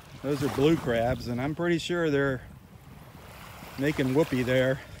 Those are blue crabs, and I'm pretty sure they're making whoopee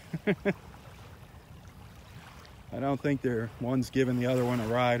there. I don't think one's giving the other one a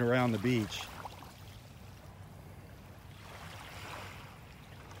ride around the beach.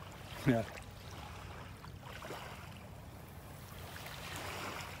 Yeah.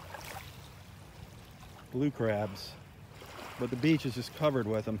 Blue crabs, but the beach is just covered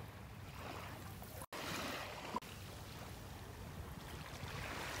with them.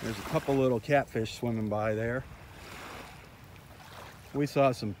 There's a couple little catfish swimming by there. We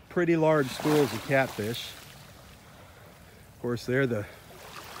saw some pretty large schools of catfish. Of course, they're the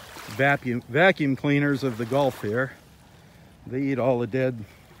vacuum cleaners of the Gulf here. They eat all the dead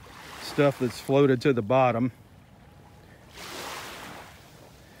stuff that's floated to the bottom.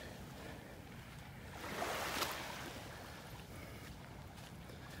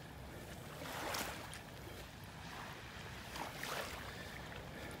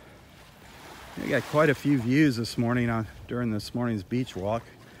 I got quite a few views this morning during this morning's beach walk.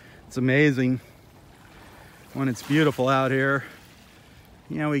 It's amazing when it's beautiful out here.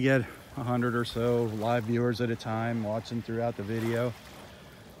 You know, we get 100 or so live viewers at a time watching throughout the video.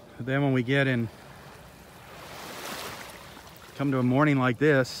 But then when we come to a morning like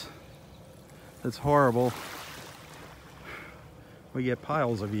this, that's horrible, we get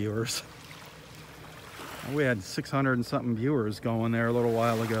piles of viewers. We had 600 and something viewers going there a little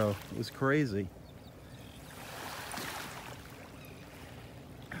while ago. It was crazy.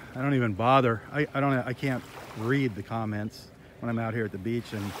 I don't even bother. I can't read the comments when I'm out here at the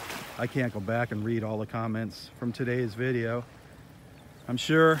beach, and I can't go back and read all the comments from today's video. I'm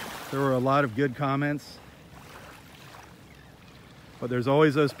sure there were a lot of good comments, but there's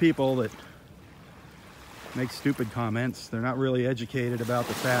always those people that make stupid comments. They're not really educated about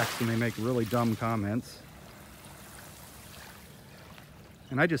the facts, and they make really dumb comments.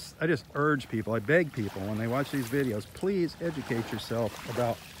 And I just urge people, I beg people when they watch these videos, please educate yourself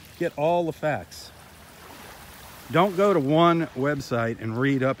get all the facts. Don't go to one website and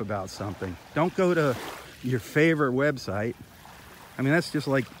read up about something. Don't go to your favorite website. I mean, that's just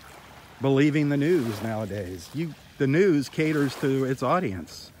like believing the news nowadays. The news caters to its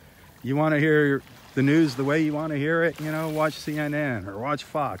audience. You want to hear the news the way you want to hear it, you know, watch CNN or watch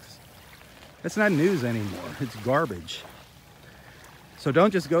Fox. It's not news anymore. It's garbage. So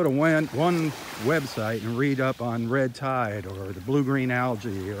don't just go to one website and read up on red tide or the blue-green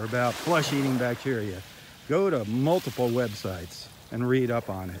algae or about flesh-eating bacteria. Go to multiple websites and read up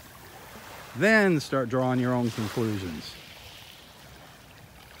on it. Then start drawing your own conclusions.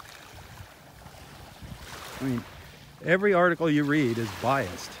 I mean, every article you read is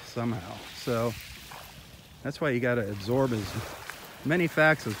biased somehow. So that's why you got to absorb as many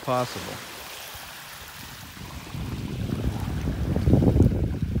facts as possible.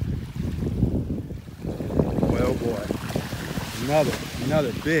 Oh boy,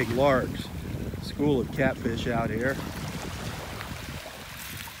 another big, large school of catfish out here.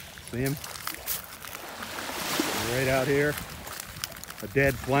 See him? Right out here. A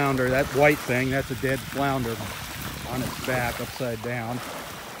dead flounder. That white thing, that's a dead flounder on its back, upside down.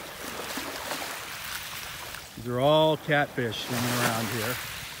 These are all catfish swimming around here.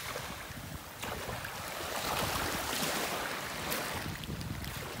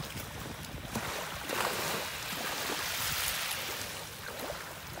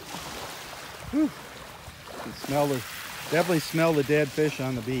 Whew. You can definitely smell the dead fish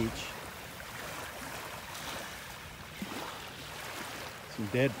on the beach.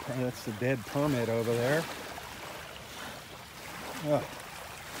 That's the dead permit over there. Oh.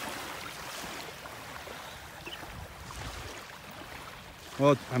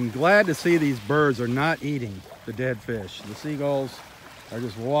 Well, I'm glad to see these birds are not eating the dead fish. The seagulls are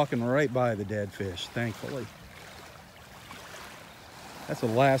just walking right by the dead fish, thankfully. That's the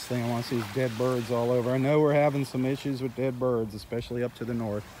last thing I want to see is dead birds all over. I know we're having some issues with dead birds, especially up to the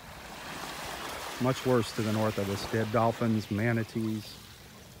north. Much worse to the north of us. Dead dolphins, manatees,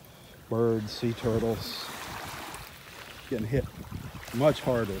 birds, sea turtles. Getting hit much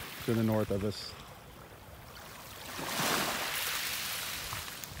harder to the north of us.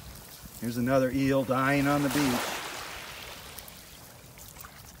 Here's another eel dying on the beach.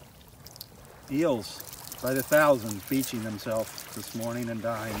 Eels. by the thousands beaching themselves this morning and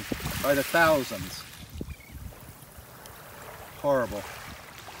dying. By the thousands. Horrible.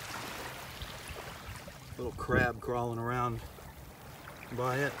 Little crab crawling around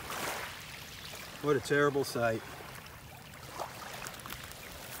by it. What a terrible sight.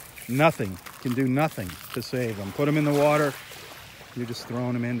 Nothing, can do nothing to save them. Put them in the water, you're just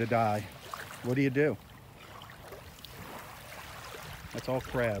throwing them in to die. What do you do? That's all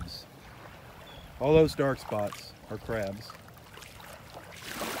crabs. All those dark spots are crabs.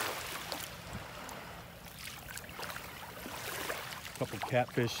 A couple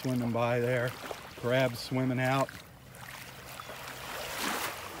catfish swimming by there. Crabs swimming out.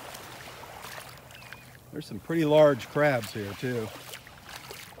 There's some pretty large crabs here too.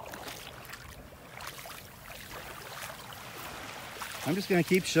 I'm just going to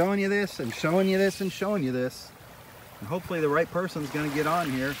keep showing you this and showing you this and showing you this. And hopefully the right person's going to get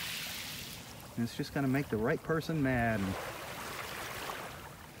on here. And it's just going to make the right person mad.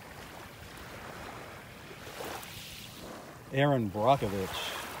 Erin Brockovich.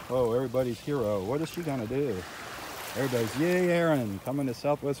 Oh, everybody's hero. What is she going to do? Everybody's, yay, Erin, coming to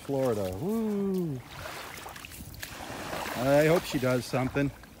Southwest Florida. Woo! I hope she does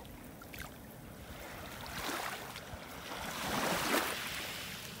something.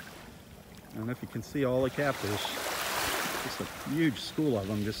 I don't know if you can see all the catfish. Just a huge school of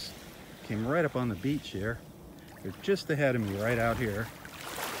them just came right up on the beach here. They're just ahead of me right out here.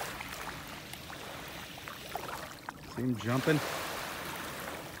 See them jumping?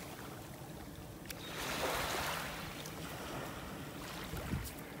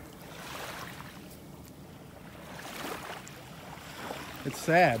 It's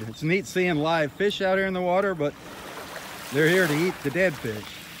sad. It's neat seeing live fish out here in the water, but they're here to eat the dead fish.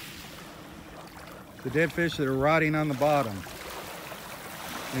 The dead fish that are rotting on the bottom.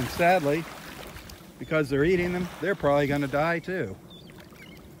 And sadly, because they're eating them, they're probably going to die too.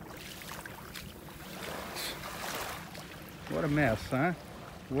 What a mess, huh?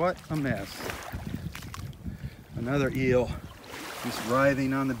 What a mess. Another eel just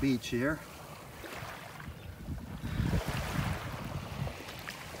writhing on the beach here.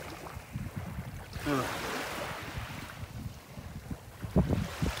 Ugh.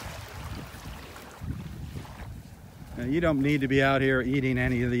 Now, you don't need to be out here eating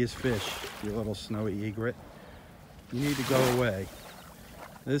any of these fish, you little snowy egret. You need to go away.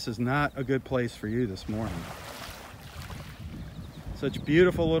 This is not a good place for you this morning. Such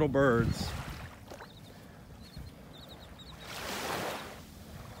beautiful little birds.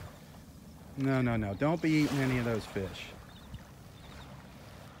 No, no, no. Don't be eating any of those fish.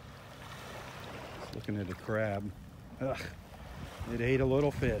 Just looking at a crab. Ugh. It ate a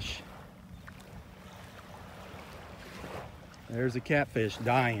little fish. There's a catfish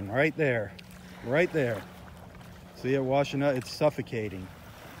dying right there. Right there. See it washing up? It's suffocating.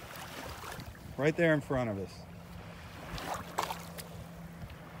 Right there in front of us.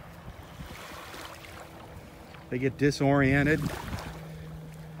 They get disoriented. And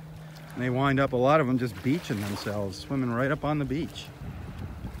they wind up, a lot of them, just beaching themselves, swimming right up on the beach.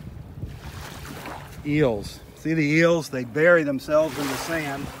 Eels. See the eels? They bury themselves in the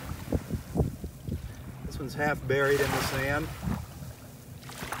sand. This one's half buried in the sand.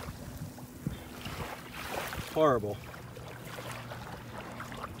 Horrible.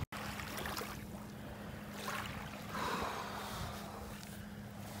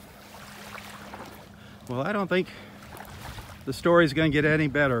 Well, I don't think the story's going to get any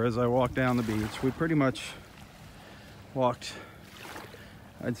better as I walk down the beach. We pretty much walked,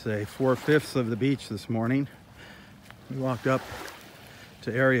 I'd say, 4/5 of the beach this morning. We walked up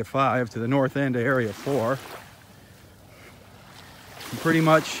to Area 5, to the north end of Area 4. And pretty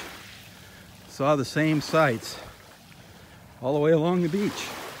much saw the same sights all the way along the beach.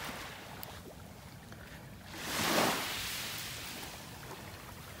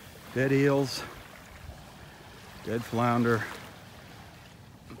 Dead eels, dead flounder,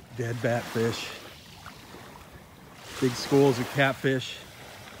 dead batfish, big schools of catfish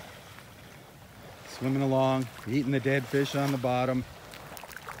swimming along, eating the dead fish on the bottom.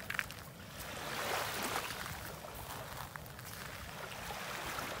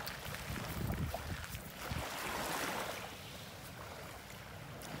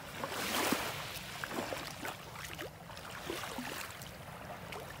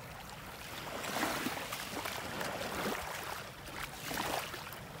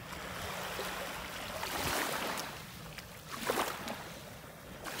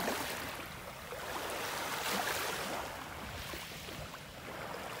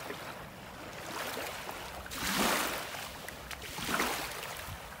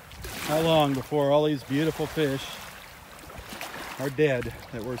 How long before all these beautiful fish are dead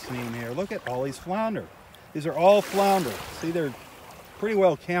that we're seeing here? Look at all these flounder. These are all flounder. See, they're pretty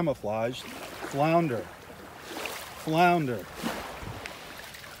well camouflaged. Flounder. Flounder.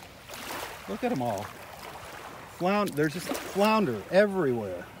 Look at them all. There's just flounder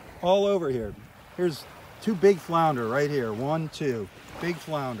everywhere. All over here. Here's 2 big flounder right here. 1, 2. Big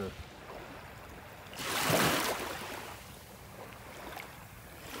flounder.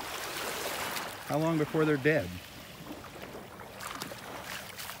 How long before they're dead?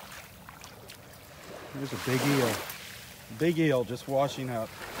 There's a big eel. Big eel just washing up.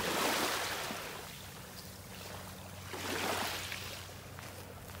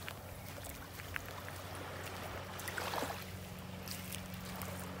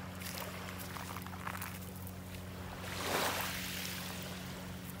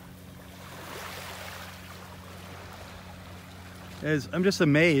 I'm just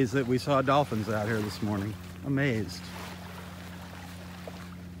amazed that we saw dolphins out here this morning. Amazed.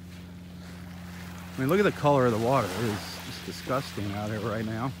 I mean, look at the color of the water. It is just disgusting out here right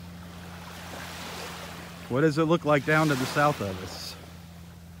now. What does it look like down to the south of us?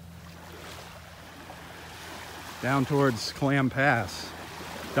 Down towards Clam Pass,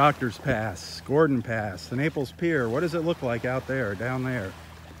 Doctor's Pass, Gordon Pass, the Naples Pier. What does it look like out there, down there?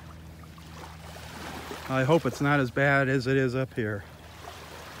 I hope it's not as bad as it is up here.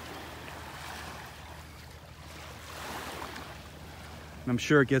 I'm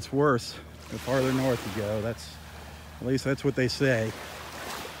sure it gets worse the farther north you go. At least that's what they say.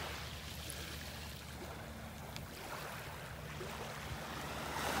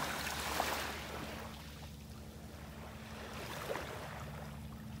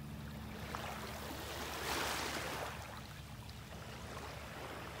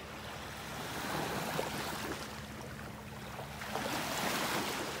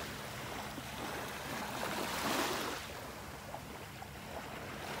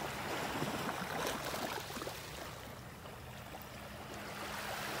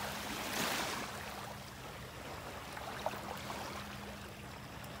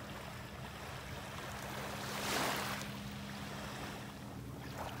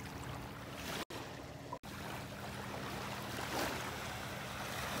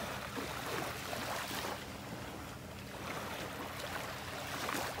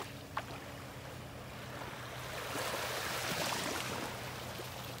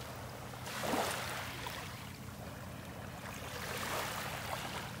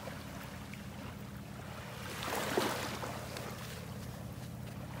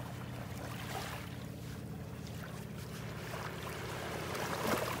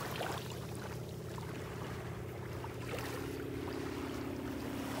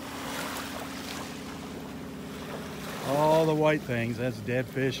 All the white things, that's dead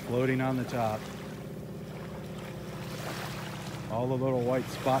fish floating on the top. All the little white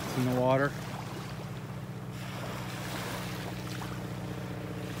spots in the water.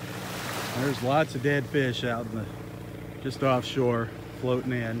 There's lots of dead fish out in just offshore,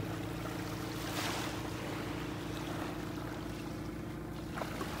 floating in.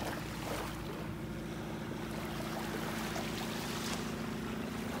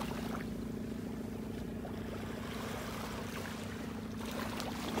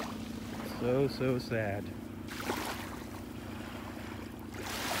 So sad.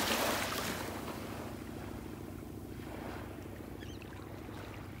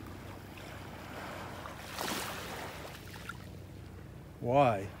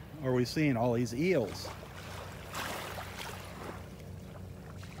 Why are we seeing all these eels?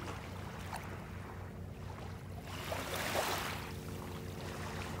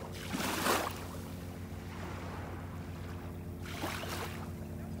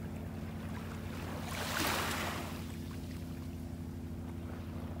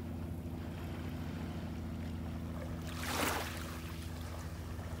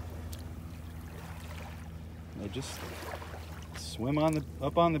 They just swim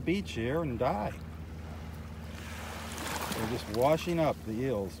up on the beach here and die. They're just washing up, the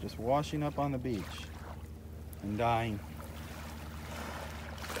eels, just washing up on the beach and dying.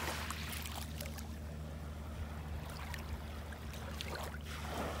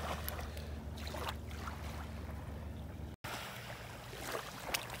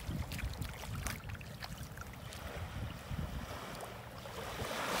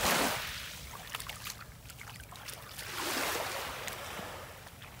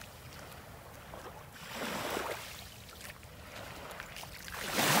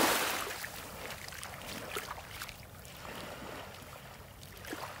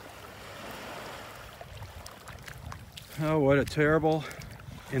 Oh, what a terrible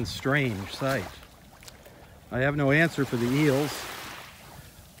and strange sight. I have no answer for the eels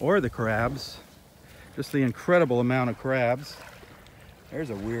or the crabs, just the incredible amount of crabs. There's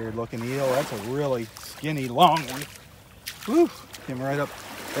a weird looking eel. That's a really skinny, long one. Whew, came right up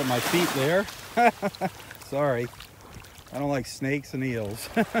at my feet there. Sorry, I don't like snakes and eels.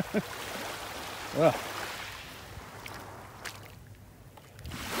 Ugh.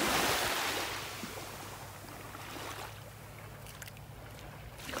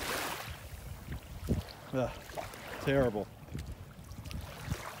 Ugh, terrible.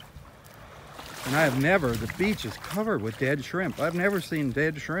 And I have never, the beach is covered with dead shrimp. I've never seen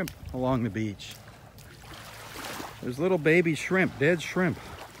dead shrimp along the beach. There's little baby shrimp, dead shrimp,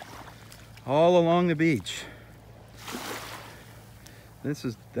 all along the beach.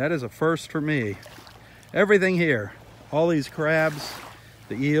 That is a first for me. Everything here, all these crabs,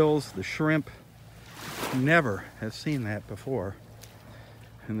 the eels, the shrimp, never have seen that before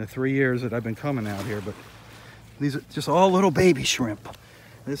in the 3 years that I've been coming out here. But these are just all little baby shrimp,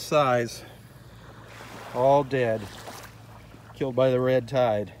 this size, all dead, killed by the red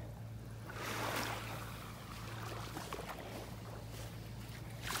tide.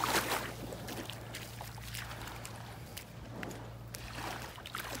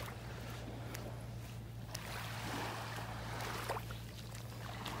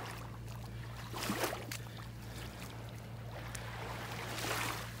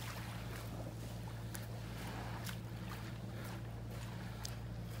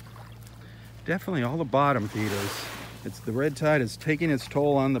 Definitely all the bottom feeders. The red tide is taking its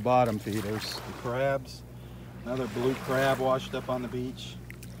toll on the bottom feeders. The crabs, another blue crab washed up on the beach.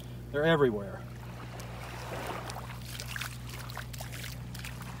 They're everywhere.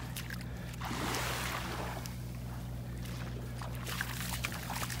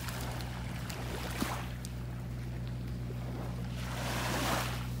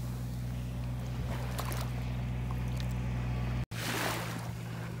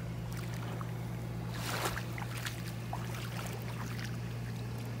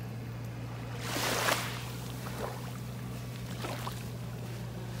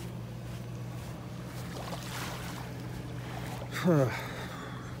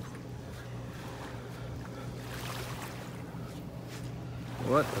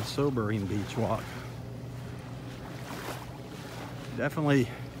 What a sobering beach walk. You definitely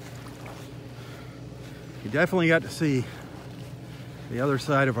got to see the other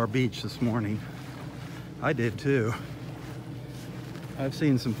side of our beach this morning. I did too. I've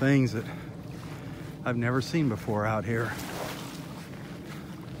seen some things that I've never seen before out here.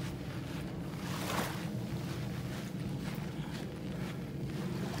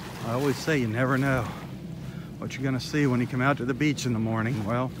 I always say you never know what you're gonna see when you come out to the beach in the morning.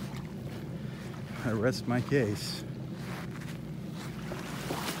 Well, I rest my case.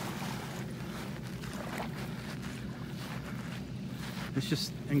 It's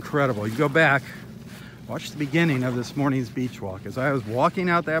just incredible. You go back, watch the beginning of this morning's beach walk. As I was walking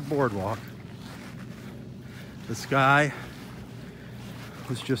out that boardwalk, the sky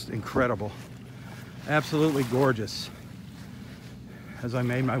was just incredible. Absolutely gorgeous as I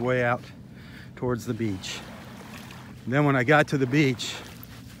made my way out towards the beach. And then when I got to the beach,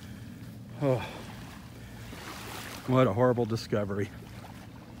 oh, what a horrible discovery.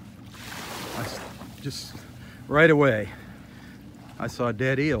 Just right away, I saw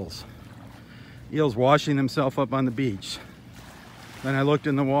dead eels. Eels washing themselves up on the beach. Then I looked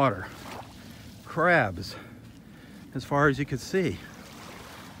in the water. Crabs, as far as you could see.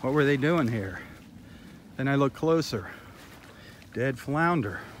 What were they doing here? Then I looked closer. Dead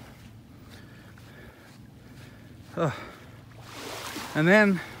flounder. And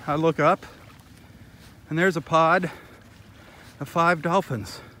then I look up and there's a pod of 5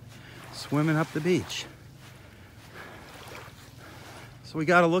 dolphins swimming up the beach. So we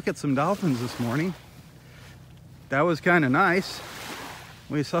got to look at some dolphins this morning. That was kind of nice.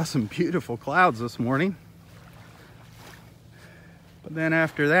 We saw some beautiful clouds this morning. But then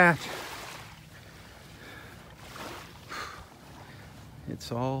after that,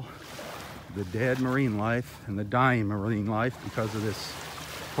 it's all the dead marine life and the dying marine life because of this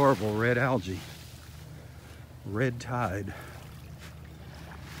horrible red algae, red tide.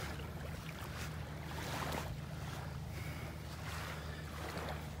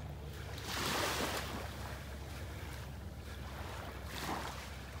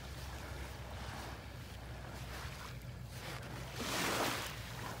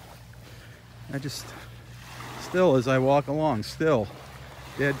 Still as I walk along, still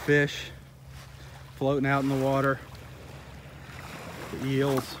dead fish floating out in the water, the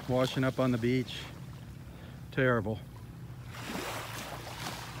eels washing up on the beach. Terrible.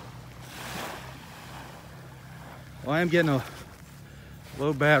 Well, I am getting a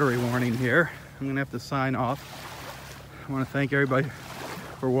low battery warning here. I'm gonna have to sign off. I want to thank everybody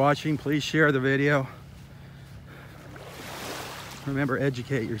for watching. Please share the video. Remember,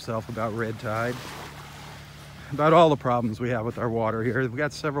 educate yourself about red tide, about all the problems we have with our water here. We've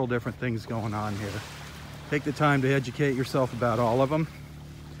got several different things going on here. Take the time to educate yourself about all of them.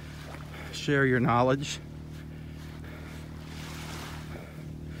 Share your knowledge.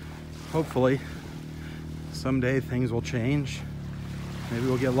 Hopefully, someday things will change. Maybe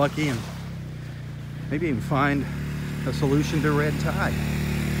we'll get lucky and maybe even find a solution to red tide.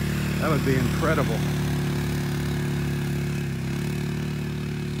 That would be incredible.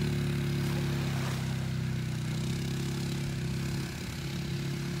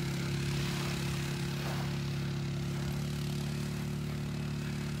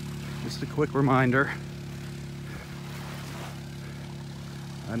 Just a quick reminder,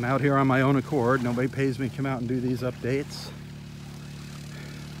 I'm out here on my own accord. Nobody pays me to come out and do these updates.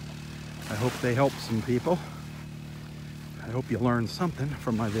 I hope they help some people. I hope you learn something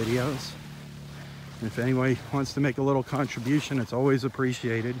from my videos. And if anybody wants to make a little contribution, it's always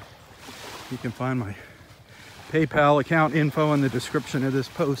appreciated. You can find my PayPal account info in the description of this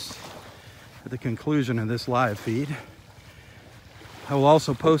post at the conclusion of this live feed. I will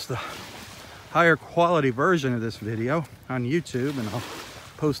also post a higher quality version of this video on YouTube, and I'll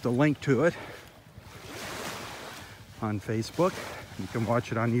post a link to it on Facebook. You can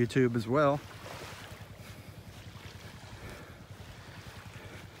watch it on YouTube as well.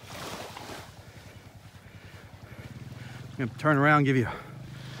 I'm gonna turn around and give you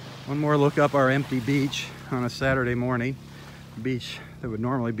one more look up our empty beach on a Saturday morning. A beach that would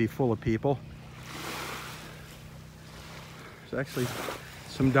normally be full of people. There's actually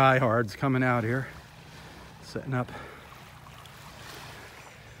some diehards coming out here, setting up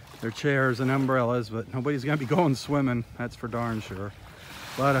their chairs and umbrellas, but nobody's gonna be going swimming, that's for darn sure.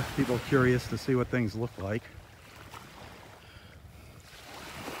 A lot of people curious to see what things look like.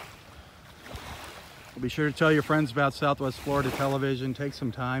 Be sure to tell your friends about Southwest Florida Television. Take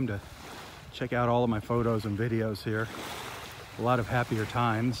some time to check out all of my photos and videos here. A lot of happier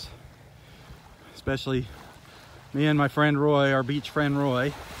times, especially me and my friend Roy, our beach friend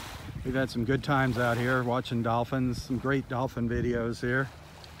Roy. We've had some good times out here watching dolphins, some great dolphin videos here.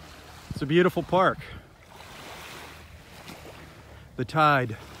 It's a beautiful park. The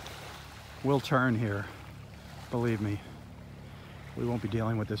tide will turn here, believe me. We won't be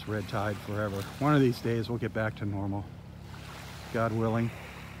dealing with this red tide forever. One of these days we'll get back to normal, God willing.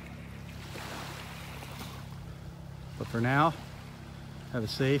 But for now, have a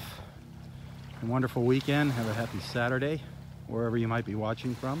safe and wonderful weekend. Have a happy Saturday, wherever you might be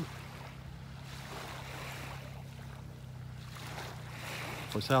watching from.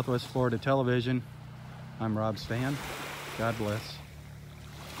 For Southwest Florida Television, I'm Robb Stan. God bless.